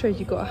 100, that just shows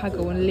you've got to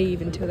haggle and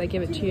leave until they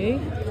give it to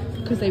you,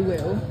 because they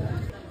will.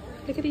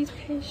 Look at these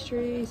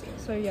pastries,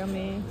 it's so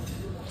yummy.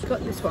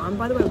 Got this one.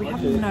 By the way, we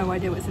have no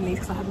idea what's in these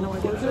because I have no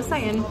idea what they're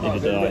saying. Neither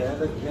did I.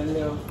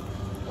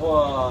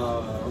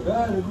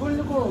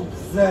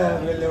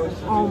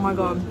 Oh my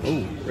god.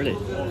 Oh, really?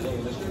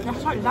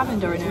 That's like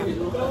lavender in it.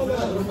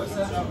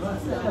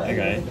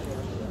 Okay.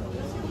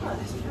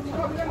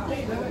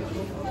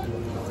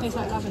 Tastes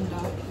like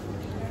lavender.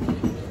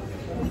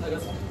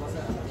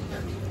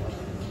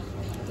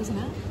 Doesn't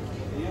it?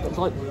 It's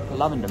like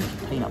lavender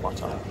with peanut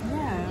butter.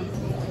 Yeah.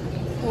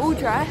 We're all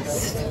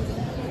dressed.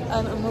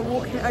 And we're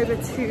walking over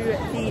to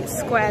the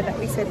square that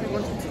we said we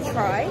wanted to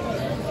try.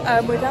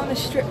 We're down the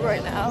strip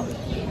right now,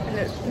 and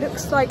it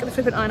looks like the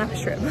flippin' Iron Apple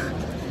strip.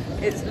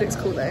 It looks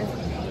cool though.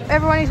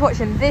 Everyone who's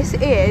watching, this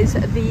is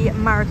the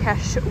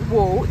Marrakesh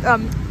wall.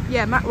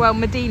 Well,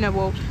 Medina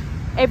wall.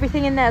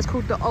 Everything in there is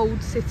called the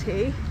old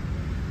city,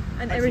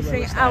 and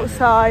everything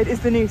outside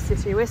is the new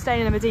city. We're staying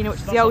in the Medina, which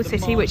is the old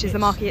city, which is the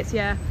markets,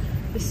 yeah.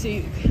 The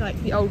souk, like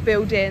the old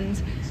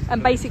buildings.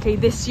 And basically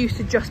this used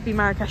to just be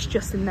Marrakesh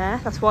just in there.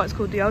 That's why it's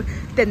called the old.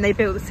 Then they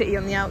built the city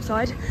on the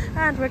outside.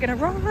 And we're gonna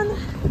run.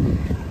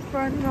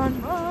 Run,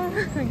 run, run.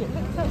 I get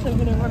looked at, so I'm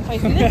gonna run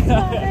facing this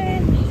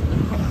side.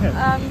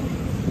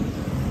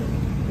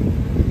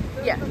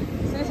 Yeah,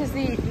 so this is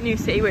the new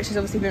city, which has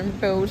obviously been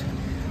built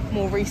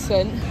more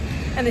recent.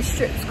 And this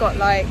strip's got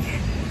like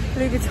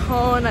Louis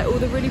Vuitton, like all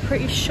the really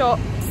pretty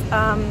shops.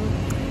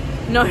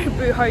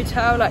 Nobu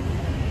Hotel, like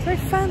it's very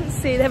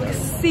fancy. They have a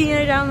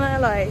casino down there,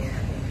 like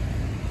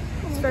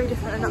it's very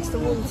different. And that's the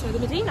water of the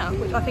Medina,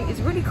 which I think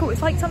is really cool.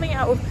 It's like something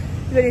out of,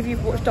 if any of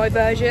you've watched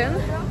Diversion,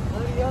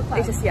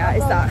 it's just, yeah,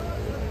 it's that.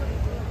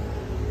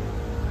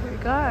 Here we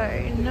go,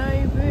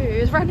 Nobu.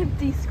 It's random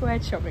D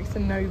squared shop next to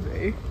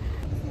Nobu.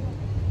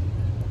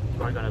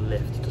 We're going to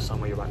lift to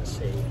somewhere you're about to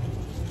see.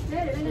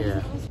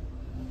 Yeah.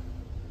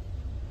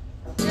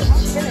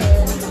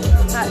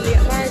 At the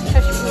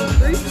Marrakesh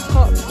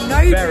rooftop,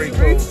 Nobu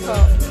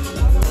rooftop.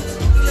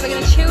 So we're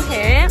going to chill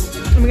here,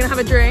 and we're going to have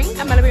a drink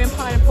at Malibu and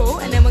Pineapple,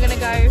 and then we're going to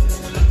go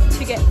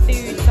to get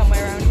food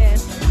somewhere around here.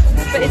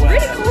 But it's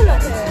really cool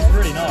up here. It's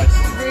really nice.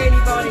 Really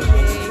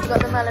vibey. We've got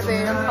the Malibu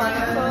and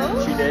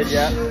Pineapple. She did,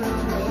 yeah.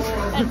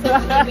 And so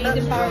it's going to be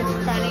the Paris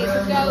Franny. It's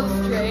a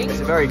girl's drink.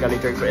 It's a very gully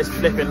drink, but it's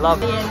flipping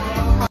lovely.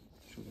 Yeah.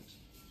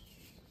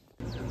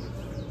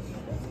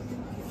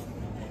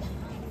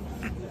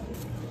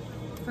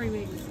 3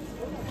 weeks.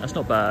 That's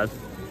not bad.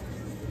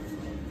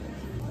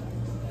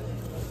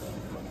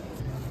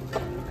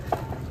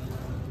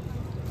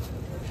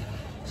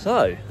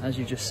 So, as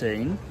you've just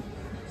seen,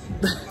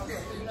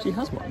 she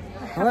has one.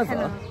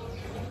 However,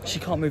 she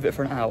can't move it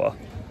for an hour.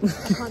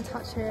 I can't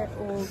touch it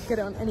or get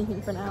it on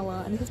anything for an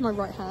hour, and this is my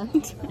right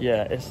hand.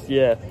 Yeah,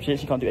 she actually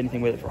can't do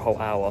anything with it for a whole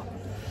hour,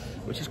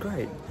 which is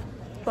great.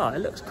 But it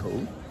looks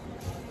cool.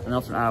 And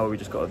after an hour, we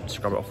just got to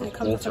scrub it off with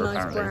water, nice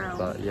apparently. Brown.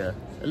 But yeah,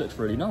 it looks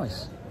really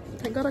nice.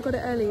 Thank God I got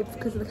it early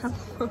because of the camera.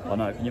 I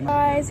know, can you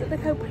imagine? Guys,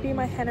 look how pretty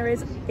my henna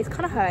is. It's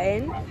kind of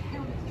hurting.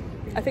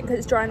 I think because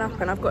it's drying up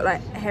and I've got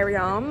like hairy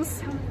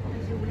arms.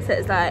 So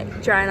it's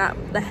like drying up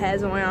the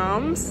hairs on my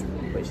arms,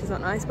 which is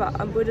not nice, but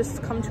we'll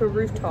just come to a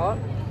rooftop.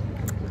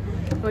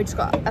 And we just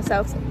got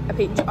ourselves a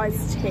peach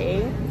iced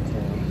tea.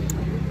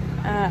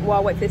 While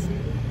I wait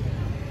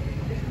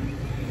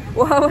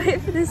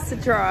for this to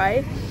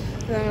dry.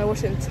 And then I'm gonna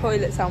wash it in the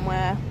toilet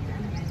somewhere.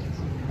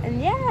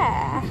 And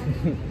yeah.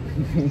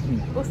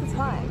 What's the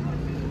time?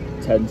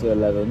 10 to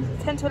 11.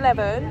 10 to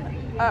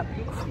 11.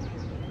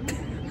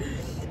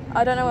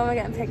 I don't know when we're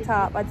getting picked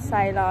up. I'd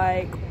say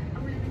like...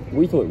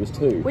 We thought it was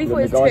 2. We thought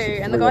it was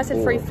 2, and the guy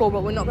said 3, 4,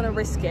 but we're not going to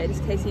risk it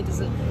just in case he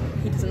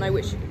doesn't know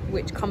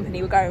which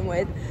company we're going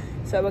with.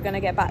 So we're going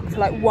to get back to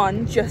like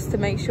 1 just to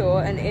make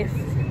sure. And if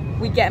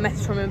we get a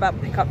message from him about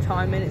pick up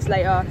time minutes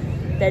later,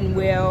 then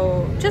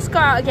we'll just go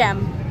out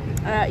again.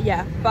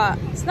 Yeah, but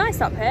it's nice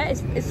up here.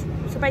 It's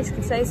so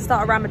basically today's the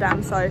start of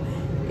Ramadan, so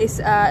it's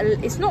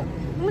not,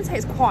 I wouldn't say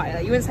it's quiet.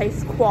 Like, you wouldn't say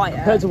it's quiet.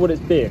 Compared to what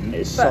it's been,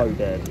 it's so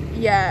dead.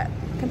 Yeah,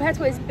 compared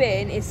to what it's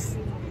been, it's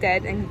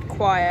dead and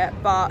quiet,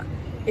 but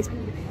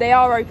they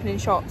are opening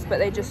shops, but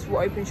they just will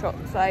open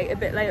shops like a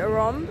bit later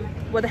on.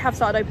 Well, they have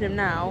started opening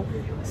now.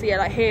 So yeah,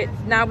 like here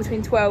now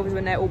between 12 is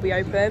when they'll all be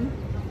open,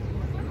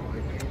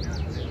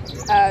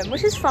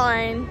 which is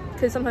fine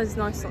because sometimes it's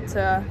nice not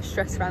to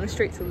stress around the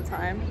streets all the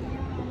time.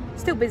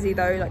 Still busy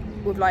though, like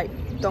with like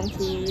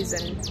donkeys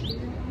and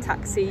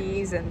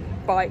taxis and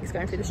bikes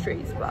going through the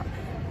streets. But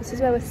this is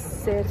where we're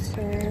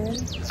sitting.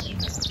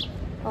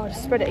 Oh,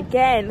 just spread it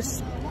again.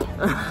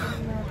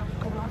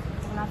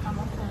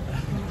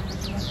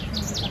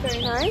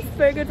 Very nice,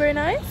 very good, very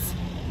nice.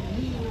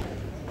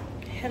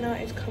 Henna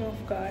is come off,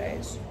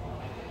 guys.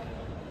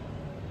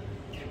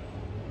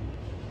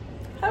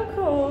 How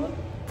cool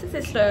does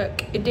this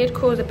look? It did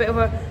cause a bit of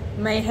a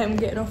mayhem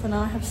getting off, and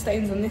I have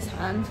stains on this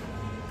hand.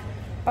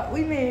 But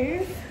we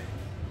move.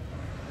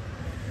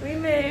 We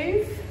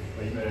move.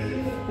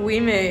 We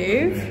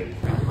move.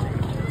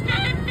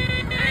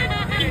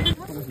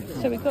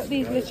 So we've got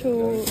these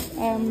little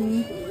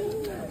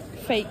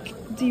fake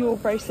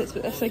Dior bracelets,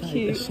 but they're so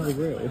cute. They're so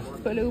real.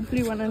 Got a little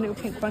blue one and a little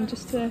pink one,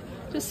 just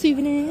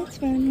souvenir to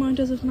remind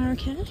us of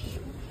Marrakesh.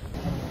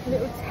 A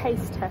little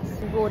taste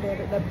test. We've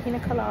ordered the pina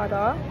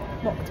colada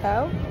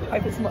mocktail.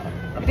 Hope it's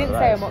we didn't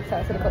say a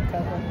mocktail, so the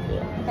cocktail one.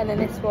 Yeah. And then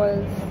this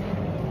was,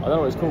 I don't know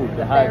what it's called.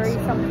 The berry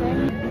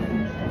something.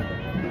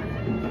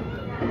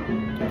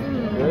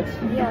 Good.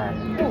 Yeah.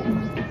 Ooh.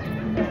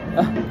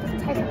 Doesn't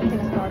taste like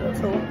pina colada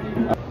at all.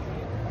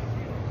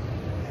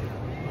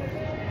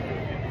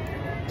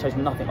 Tastes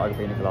nothing like a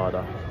pina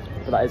colada,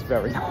 but that is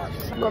very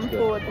nice. I've gone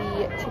for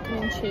the chicken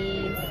and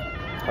cheese.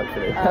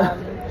 Hopefully.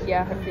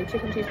 Yeah, hopefully.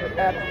 Chicken and cheese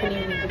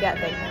panini baguette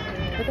thing.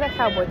 Look at their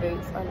cowboy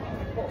boots.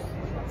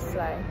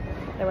 Slay.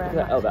 They're wearing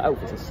the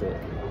outfits are sick.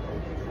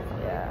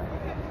 Yeah.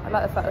 I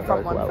like the fact the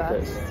front one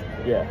outfits. first.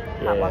 Yeah.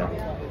 That one.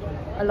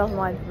 I love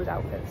mine with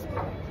outfits.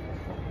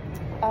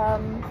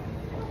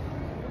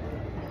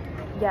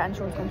 Yeah, and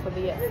Sean's gone for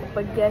the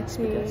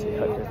spaghetti.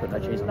 Hopefully put no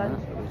cheese on that.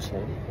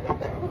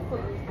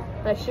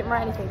 No, she didn't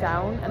write anything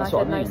down, and That's I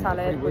what said I no mean,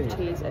 salad pretty with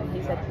weird. cheese, and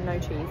he said no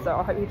cheese, so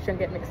I hope you don't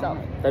get mixed up.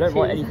 They don't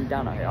write Cheese. anything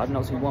down out here. I've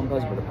not seen one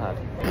person with a pad.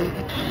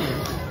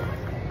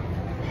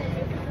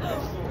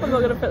 I'm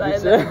not gonna put that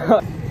in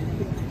there.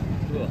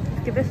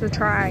 Give this a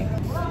try.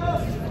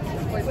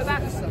 We're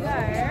about to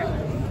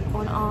go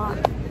on our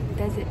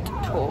desert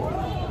tour.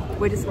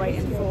 We're just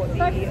waiting for the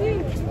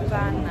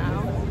van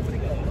now.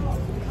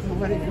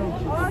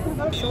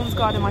 Sean's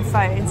guarding my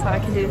phone so I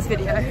can do this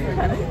video.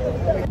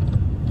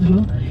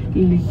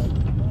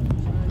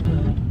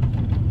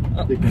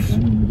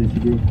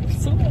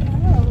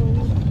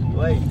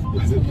 Wait.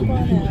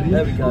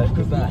 There we go.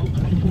 Go back.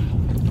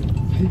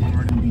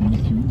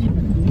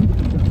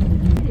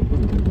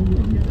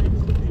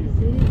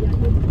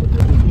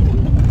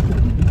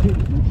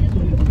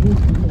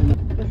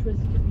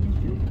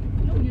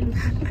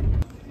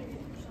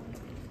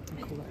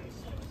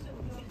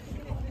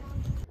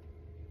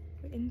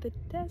 We're in the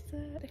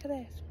desert. Look at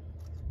this.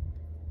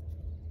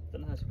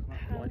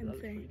 How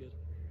insane.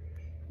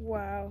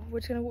 Wow, we're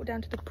just gonna walk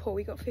down to the pool.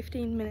 We got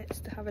 15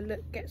 minutes to have a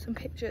look, get some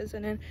pictures,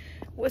 and then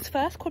what's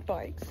first? Quad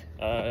bikes?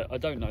 I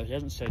don't know. He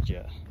hasn't said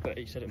yet, but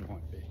he said it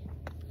might be.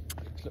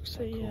 It looks so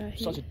cool. Yeah,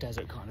 Such a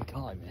desert kind of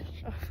guy, man.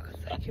 Oh, for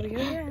God's sake, here we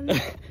go again.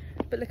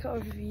 But look at our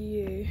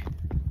view.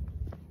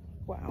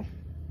 Wow.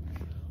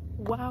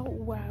 Wow,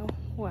 wow,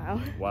 wow.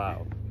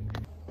 Wow.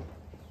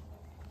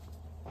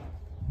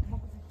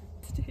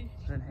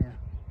 In here.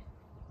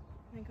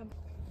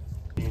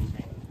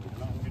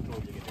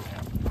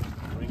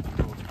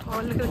 Oh,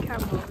 look at the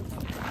camera.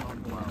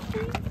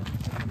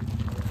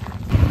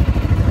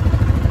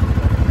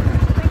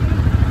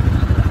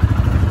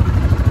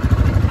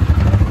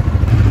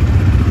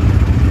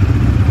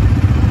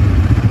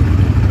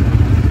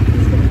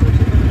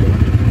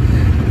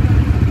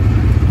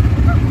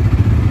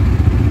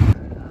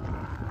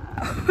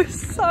 It was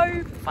so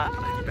fun.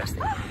 Best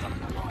thing I've done in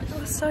my life. It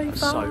was so fun.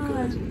 So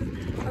good.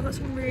 I got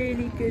some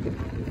really good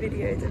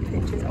videos and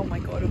pictures. Oh my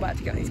god, we're about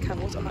to get on these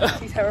camels. I'm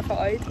actually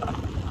terrified.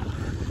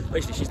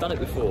 Basically, she's done it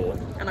before,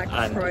 And I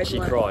cried. she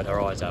cried her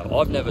eyes out.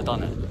 I've never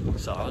done it,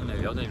 so I don't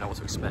even know what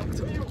to expect.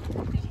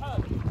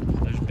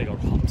 Those big old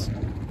humps.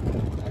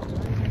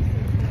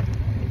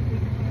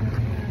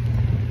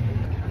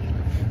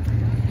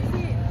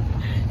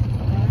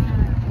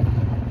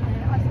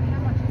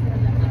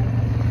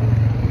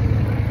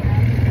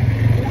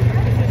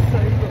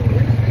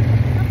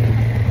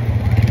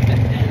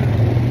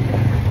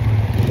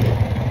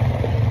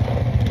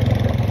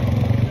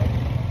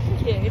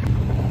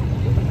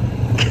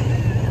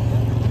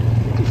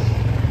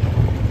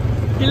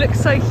 You look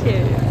so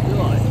cute.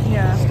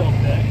 Yeah. Stop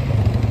there.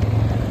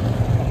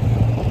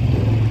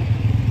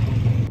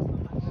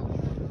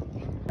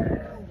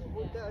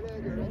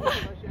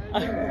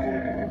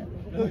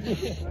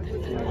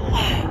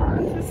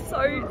 This is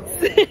so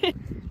sick.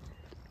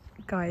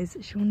 Guys,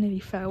 Sean nearly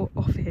fell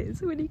off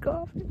his when he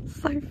got up. It's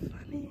so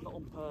funny. Not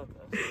on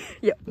purpose.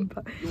 Yeah,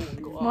 but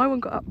my one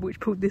got up, which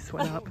pulled this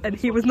one up, and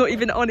he was not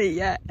even on it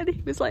yet, and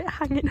he was like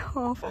hanging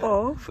half off.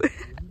 Oh,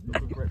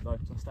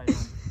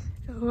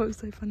 it was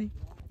so funny.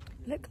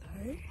 Look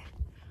though.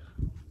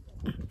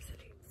 Absolute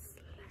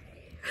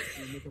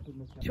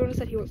slave. Sean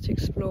said he wants to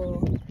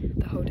explore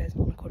the whole desert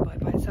on a quad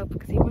bike by himself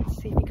because he wants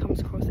to see if he comes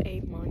across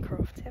a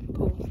Minecraft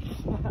temple.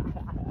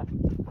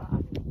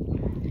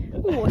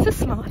 Oh, it's a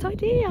smart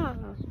idea.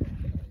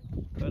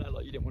 Don't act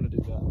like you didn't want to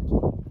do that.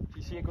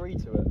 Did she agree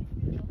to it?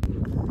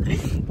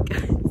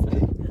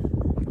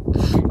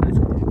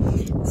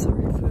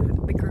 Sorry for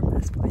the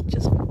grimness, but I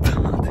just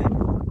farted.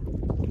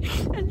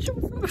 And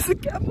Sean thought it was a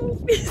camel.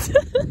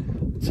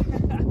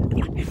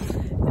 And he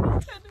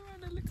turned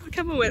around and looked at the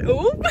camel and went,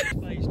 oh!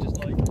 He's just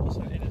like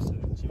so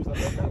innocent. She was like,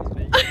 oh, that was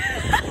me.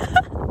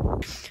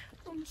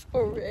 I'm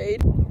sorry.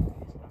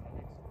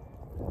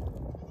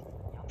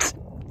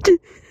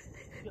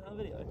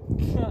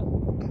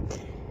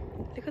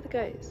 Look at the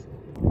goats.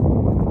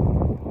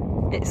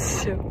 It's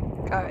still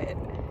going.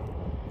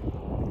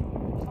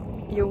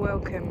 You're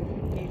welcome,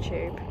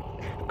 YouTube.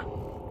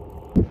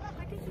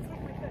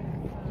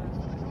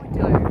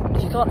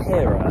 If you can't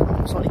hear her,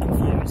 I'm slightly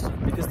confused.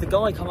 Because the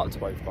guy come up to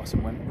both of us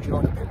and went, would you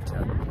like a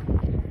picture?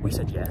 We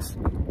said yes.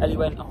 Ellie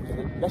went, oh,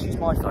 let's use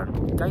my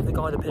phone. Gave the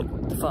guy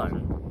the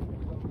phone.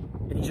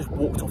 And he just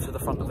walked off to the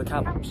front of the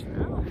camels.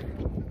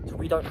 So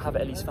we don't have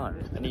Ellie's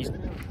phone. And he's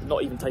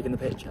not even taking the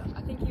picture.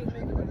 I think he was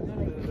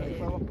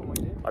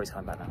moving. Oh, he's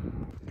coming back now.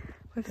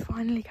 We're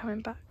finally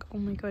coming back. Oh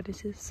my god,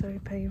 this is so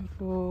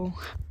painful.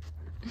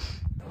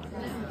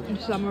 This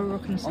is our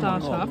Moroccan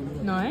starter.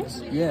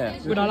 Nice. Yeah.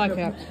 Would I like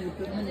it?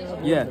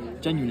 Yeah,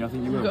 genuinely, I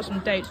think you We've will. got some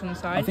dates on the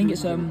side. I think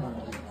it's, you know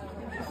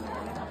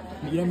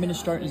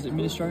minestrone? Is it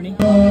minestrone?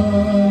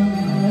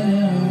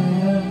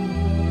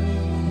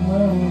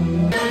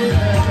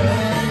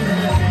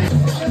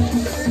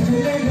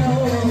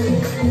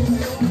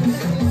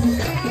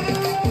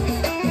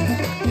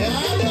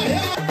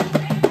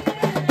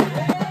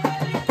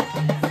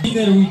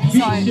 This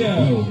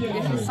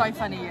is so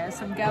funny, yeah.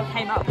 Some girl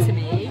came up to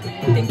me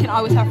thinking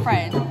I was her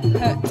friend,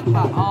 put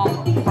her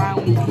arm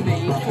around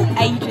me for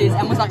ages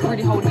and was like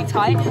really holding me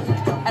tight.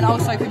 And I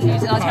was so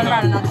confused. And I turned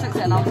around and I just looked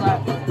at her and I was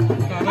like,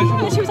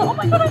 and she was like, oh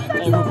my god, I'm so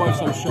sorry. They were both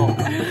so shocked.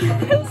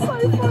 It was so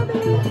funny.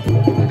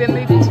 We've been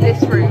moved into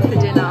this room for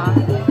dinner.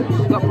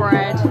 We've got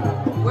bread.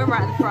 We're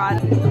right at the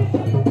front.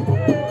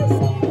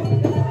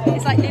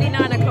 It's like nearly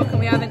 9 o'clock and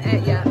we haven't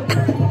ate yet.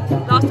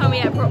 Last time we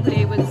ate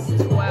properly was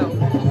 12.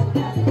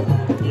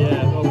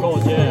 Yeah, oh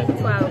god, yeah.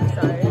 12,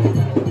 so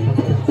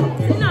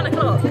it's 9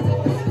 o'clock.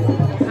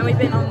 And we've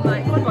been on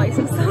like quad bikes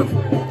and stuff.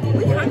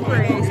 We're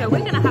hungry, so we're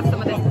gonna have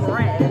some of this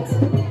bread.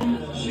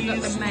 We've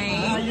got the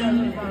main.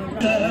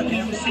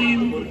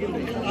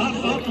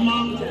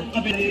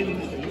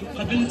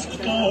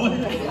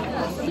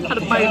 Had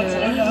a bonus.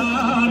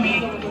 Yummy.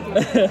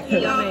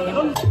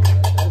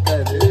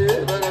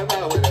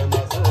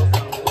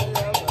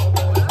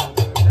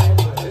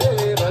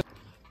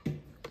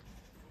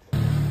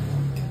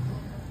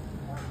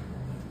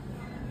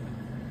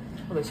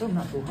 Well, there's some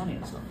natural honey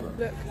and stuff. But...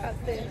 Look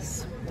at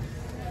this.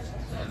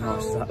 How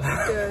nice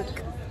good.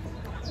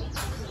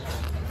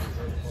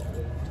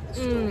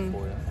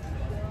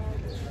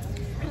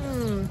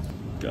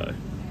 Go.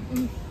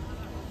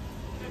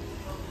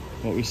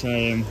 What are we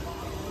saying?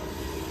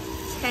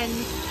 10,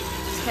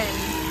 10.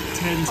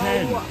 10,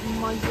 10. Oh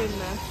my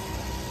goodness.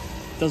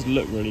 Does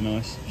look really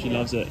nice. She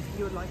loves it.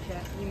 You would like it.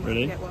 You might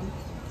Really? get one.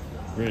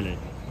 Really?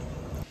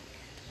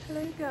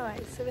 Hello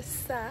guys, so we're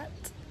sat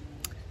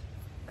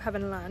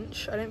having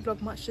lunch. I didn't vlog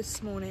much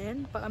this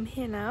morning, but I'm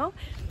here now.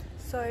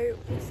 So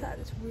we're sat at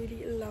this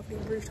really lovely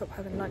rooftop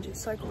having lunch.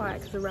 It's so quiet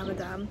because of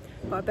Ramadan,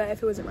 but I bet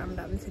if it wasn't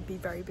Ramadan this would be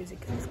very busy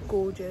because it's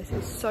gorgeous.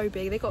 It's so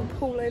big. They got a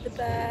pool over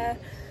there.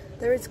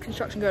 There is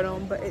construction going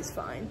on, but it's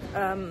fine.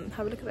 Have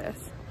a look at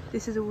this.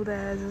 This is all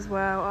theirs as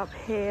well, up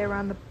here,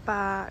 around the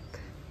back,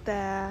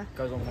 there.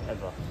 Goes on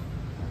forever.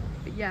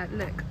 But yeah,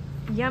 look,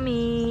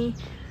 yummy.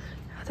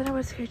 I don't know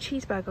whether to go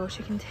cheeseburger or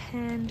chicken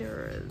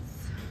tenders.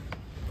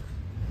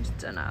 Just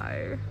don't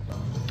know.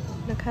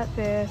 Look at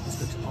this. This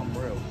looks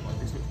unreal. Like,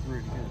 this looks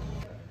really good.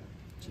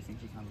 Do you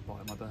think you can have a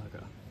bite of my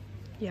burger?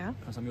 Yeah. Can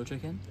I have your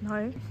chicken?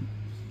 No.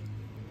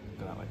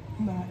 Go that way.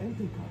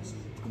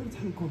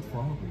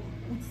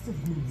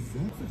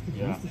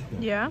 Yeah.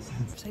 Yeah.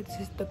 So this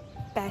is the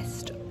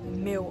best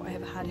meal I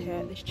ever had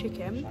here. This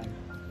chicken.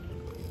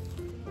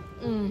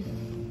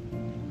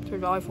 To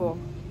die for.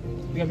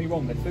 Don't get me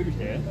wrong, their food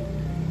here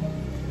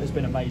has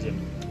been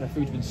amazing. Their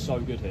food's been so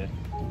good here.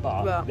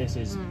 But well, this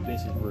is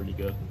really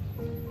good.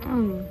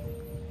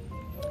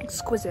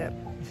 Exquisite.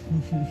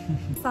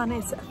 Sun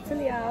is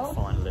fully out.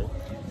 Finally. Look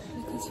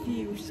at this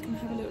view. We're just gonna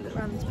have a little look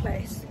around this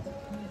place.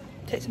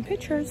 Take some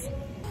pictures.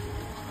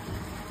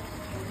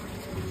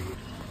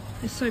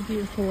 It's so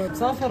beautiful.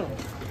 Thank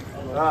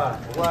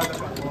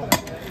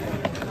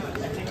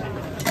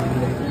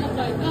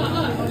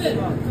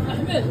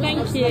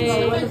you.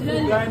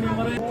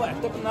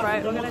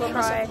 Right, we're gonna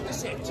try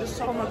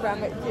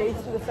pomegranate juice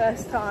for the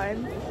first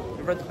time.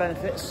 You've read the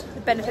benefits.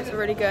 The benefits are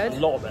really good. A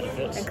lot of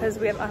benefits. And because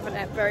we haven't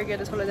ate very good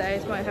as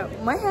holidays, might help.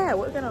 My hair,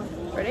 what's going on?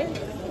 Ready?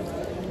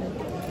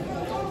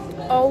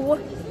 Oh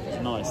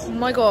It's nice.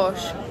 my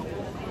gosh.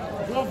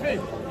 Oh,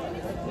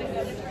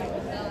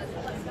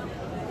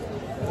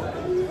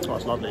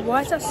 it's lovely.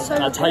 Why is that so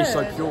And it good? tastes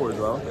so pure as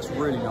well. It's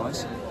really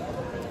nice.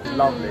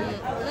 Lovely.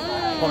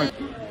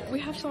 We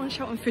have someone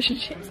shouting fish and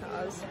chips at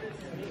us.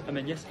 And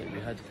then yesterday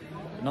we had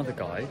another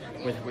guy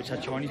which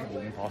had Chinese people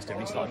walking past him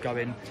and he started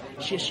going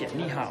shit,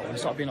 ni hao, and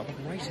started being like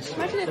racist.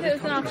 Imagine if it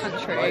was in our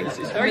country, It's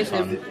very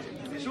Muslim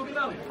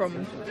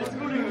from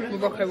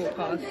Morocco walked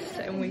past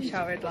and we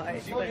shouted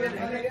like,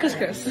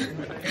 couscous.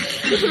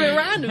 It's a bit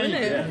random, isn't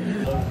it?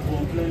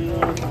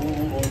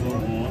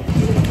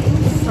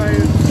 So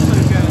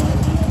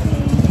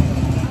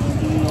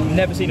good.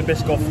 Never seen a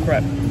Biscoff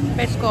crepe.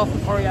 Biscoff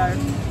Oreo.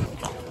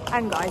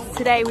 And guys,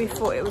 today we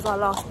thought it was our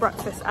last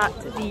breakfast at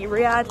the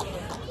Riyadh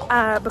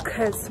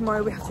because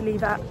tomorrow we have to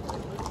leave at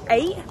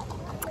 8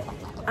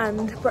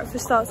 and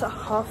breakfast starts at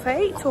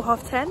 8:30 or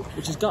 10:30.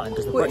 Which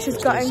is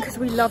gutting because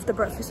we love the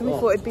breakfast and we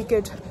thought it'd be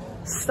good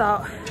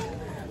start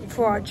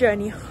for our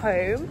journey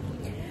home.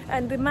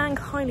 And the man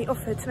kindly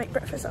offered to make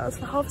breakfast at us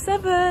for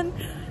 7:30.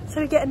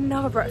 So we get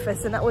another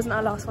breakfast, and that wasn't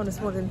our last one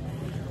this morning,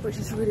 which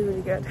is really,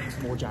 really good.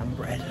 More jam and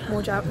bread.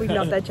 More jam. We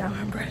love their jam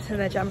and bread and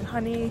their jam and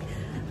honey.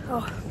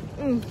 Oh,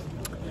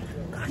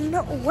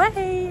 cannot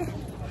wait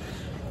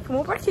for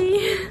more brekkie.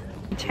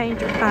 We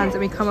changed our plans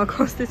and we come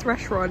across this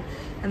restaurant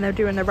and they're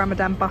doing the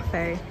Ramadan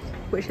buffet,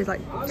 which is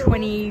like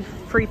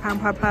 £23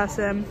 per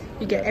person.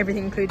 You get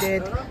everything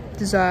included,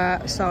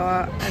 dessert,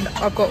 sour, and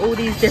I've got all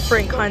these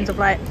different kinds of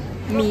like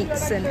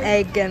meats and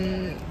egg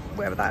and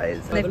wherever that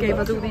is. And they've gave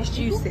us all these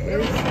juices,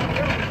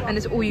 and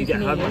it's all you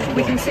can eat.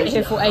 We can sit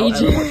here for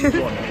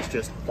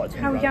ages.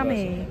 How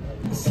yummy.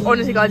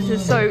 Honestly guys, this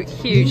is so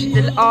huge.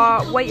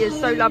 Our waiter is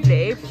so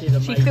lovely.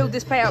 She filled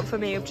this plate out for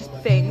me of just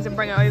things and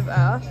bring it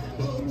over.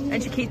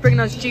 And she keeps bringing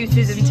us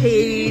juices and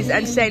teas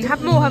and saying,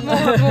 have more, have more,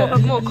 have more,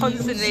 have more,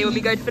 constantly when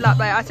we go to fill up.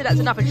 Like, I said that's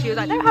enough, and she was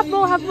like, no, have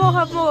more, have more,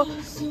 have more.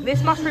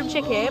 This mushroom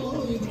chicken,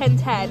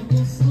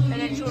 10-10. And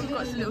then Sean's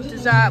got some little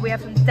dessert. We have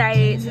some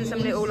dates and some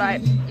little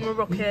like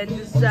Moroccan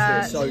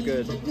dessert. It's so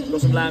good. We've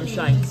got some lamb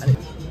shank. So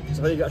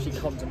if you actually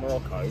come to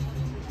Morocco.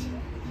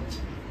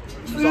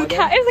 It was a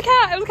cat, it was a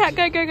cat, it was a cat,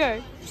 go, go, go.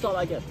 Start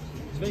that again.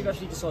 So if you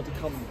actually decide to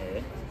come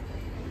here,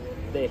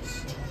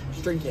 just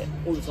drink it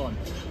all the time.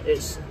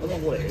 It's, I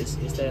don't know what it is,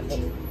 it's their hot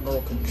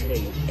Moroccan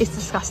tea. It's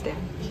disgusting.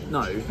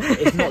 No,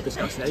 it's not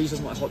disgusting. Elise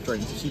doesn't like hot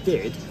drinks. If she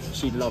did,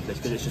 she'd love this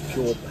because it's just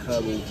pure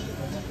herbal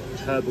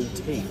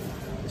tea.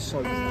 It's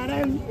so good.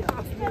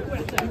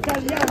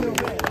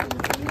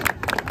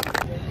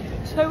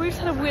 So we just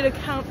had a weird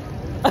account.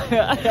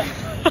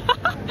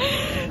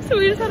 So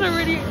we just had a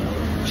really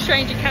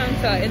strange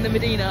encounter in the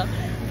Medina.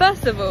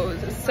 First of all,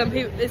 some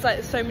people, there's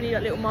like so many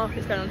like little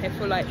markets going on here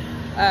for like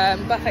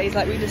buffets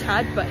like we just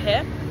had, but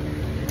here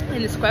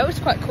in the square, which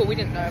is quite cool, we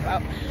didn't know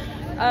about.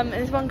 And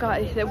there's one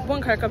guy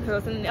come to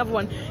us, and the other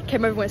one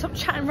came over and went, stop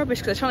chatting rubbish,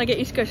 because they're trying to get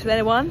you to go to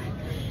their one.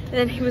 And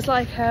then he was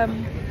like,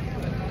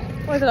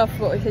 what did I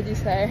forget what he said you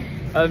say?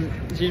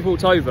 She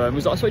walked over and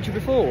was like, I saw you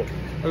before.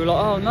 And we were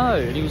like, oh no.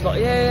 And he was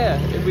like, yeah.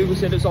 And we were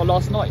saying it was our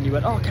last night, and he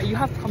went, oh, okay, you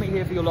have to come in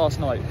here for your last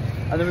night.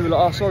 And then we were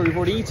like, oh sorry, we've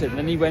already eaten. And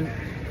then he went,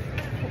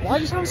 why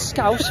do you sound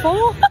scouse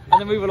for? And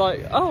then we were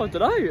like, oh, I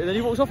don't know. And then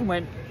he walked off and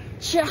went,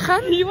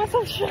 and he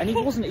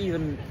wasn't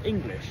even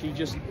English, he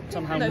just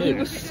somehow knew. He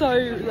was so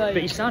like,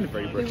 but he sounded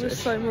very British. He was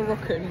so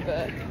Moroccan,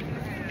 but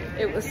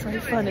it was so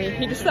funny.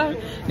 It was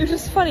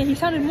just funny. He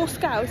sounded more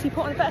Scouse. He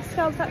put on a better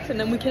Scouse accent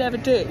than we could ever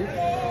do,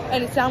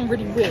 and it sounded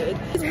really weird.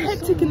 It's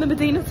hectic in the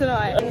Medina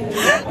tonight.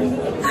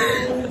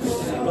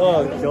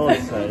 Oh God,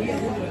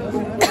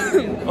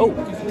 oh,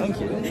 thank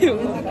you.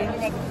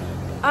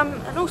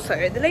 And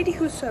also the lady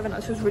who was serving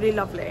us was really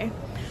lovely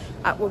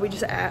at what we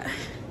just ate.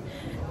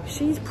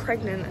 She's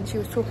pregnant, and she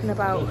was talking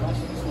about,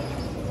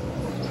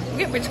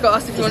 we just got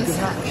asked if you want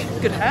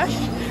good hash.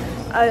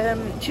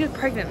 She was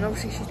pregnant, and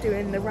obviously she's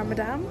doing the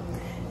Ramadan,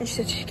 and she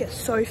said she gets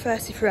so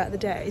thirsty throughout the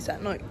day, so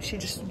at night she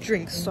just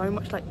drinks so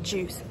much like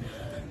juice.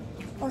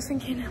 I was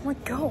thinking, oh my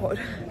God,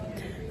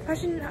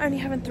 imagine only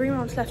having 3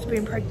 months left of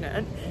being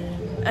pregnant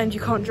and you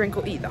can't drink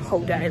or eat the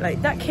whole day. Like,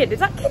 is that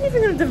kid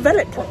even going to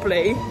develop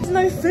properly? There's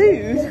no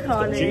food,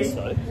 hardly.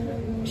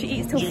 She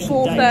eats till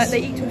 4:30.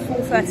 They eat till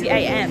 4:30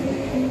 AM.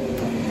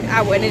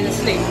 Out and in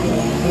asleep.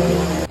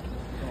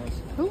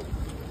 Oh,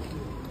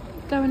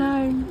 going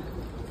home.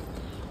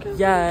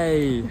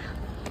 Yay! Look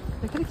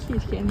at the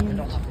kids getting in. We're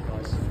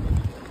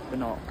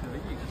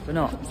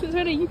not. Since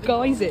when are you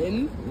guys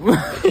in?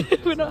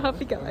 We're not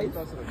happy guys.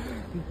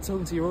 I'm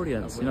talking to your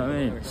audience, you know what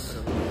I mean?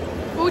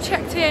 All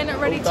checked in,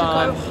 ready to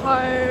go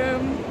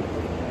home.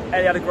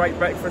 Ellie had a great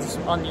breakfast with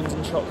some onions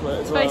and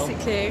chocolate as well.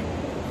 Basically,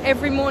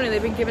 every morning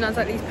they've been giving us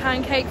like these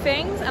pancake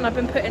things, and I've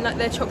been putting like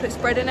their chocolate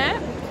spread in it.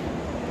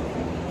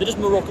 They're just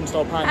Moroccan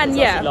style pancakes, and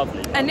yeah,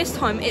 lovely. And this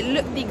time it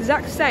looked the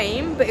exact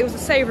same, but it was a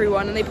savoury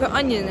one, and they put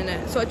onion in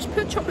it. So I just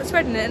put chocolate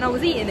spread in it, and I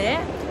was eating it,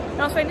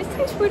 and I was thinking, this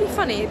tastes really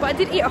funny, but I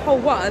did eat a whole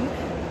one.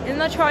 And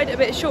then I tried a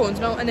bit of Sean's,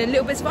 and then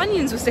little bits of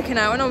onions were sticking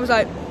out, and I was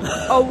like,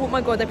 oh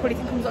my God, they probably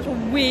think I'm such a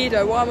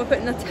weirdo. Why am I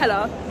putting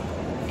Nutella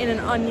in an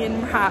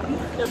onion wrap?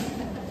 Yep.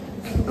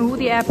 All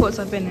the airports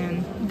I've been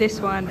in, this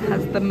one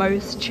has the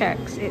most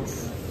checks.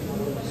 It's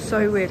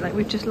so weird. Like,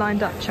 we've just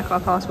lined up to check our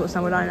passports,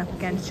 now we're lining up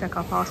again to check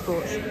our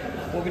passports.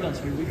 What have we done?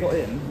 So we got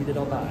in, we did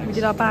our bags. We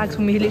did our bags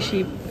when we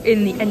literally,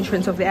 in the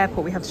entrance of the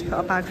airport, we have to put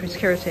our bag through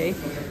security.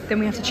 Then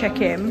we have to check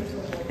in,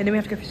 and then we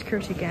have to go through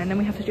security again. Then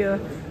we have to do a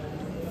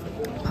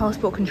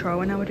passport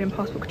control, and now we're doing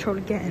passport control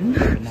again.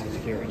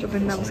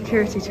 Another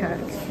security check.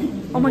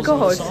 Oh my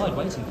God.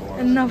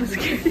 Another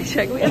security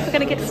check. We're going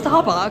to get to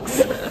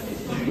Starbucks.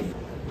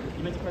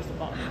 You meant to press the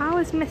button. How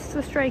has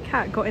Mr. Stray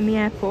Cat got in the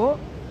airport?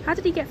 How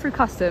did he get through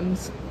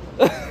customs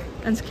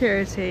and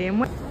security?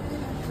 And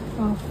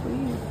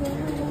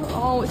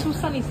oh, it's all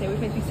sunny today, which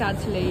makes me sad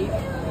to leave.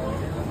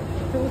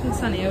 If it wasn't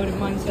sunny, I wouldn't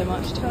mind so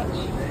much. Touch.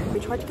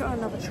 We tried to get on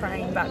another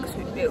train back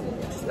to Bill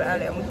just a bit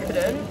earlier, and we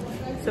couldn't.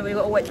 So we've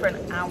got to wait for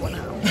an hour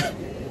now. Is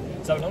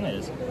that how long it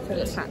is? So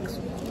it's tax.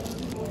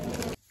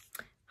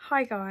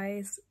 Hi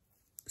guys.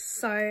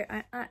 So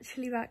I'm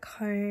actually back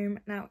home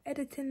now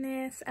editing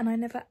this, and I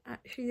never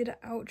actually did an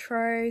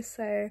outro,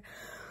 so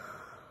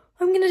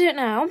I'm going to do it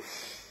now.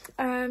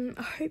 I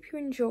hope you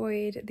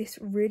enjoyed this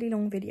really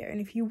long video,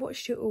 and if you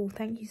watched it all,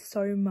 thank you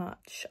so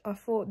much. I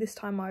thought this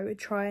time I would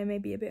try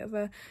maybe a bit of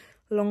a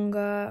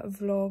longer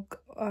vlog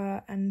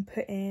and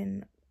put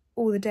in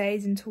all the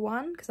days into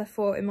one, because I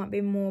thought it might be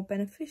more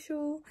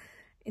beneficial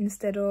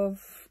instead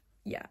of,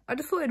 yeah, I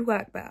just thought it'd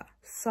work better.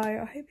 So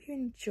I hope you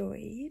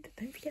enjoyed.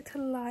 Don't forget to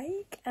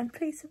like and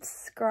please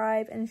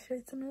subscribe and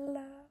show some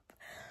love.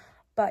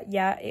 But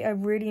yeah, I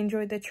really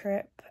enjoyed the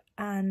trip,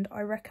 and I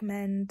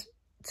recommend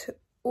to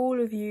all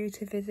of you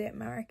to visit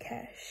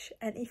Marrakesh.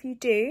 And if you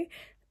do,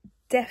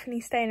 definitely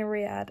stay in a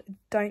riad.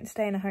 Don't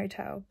stay in a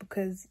hotel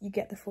because you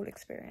get the full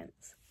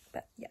experience.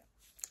 But yeah,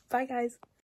 bye guys.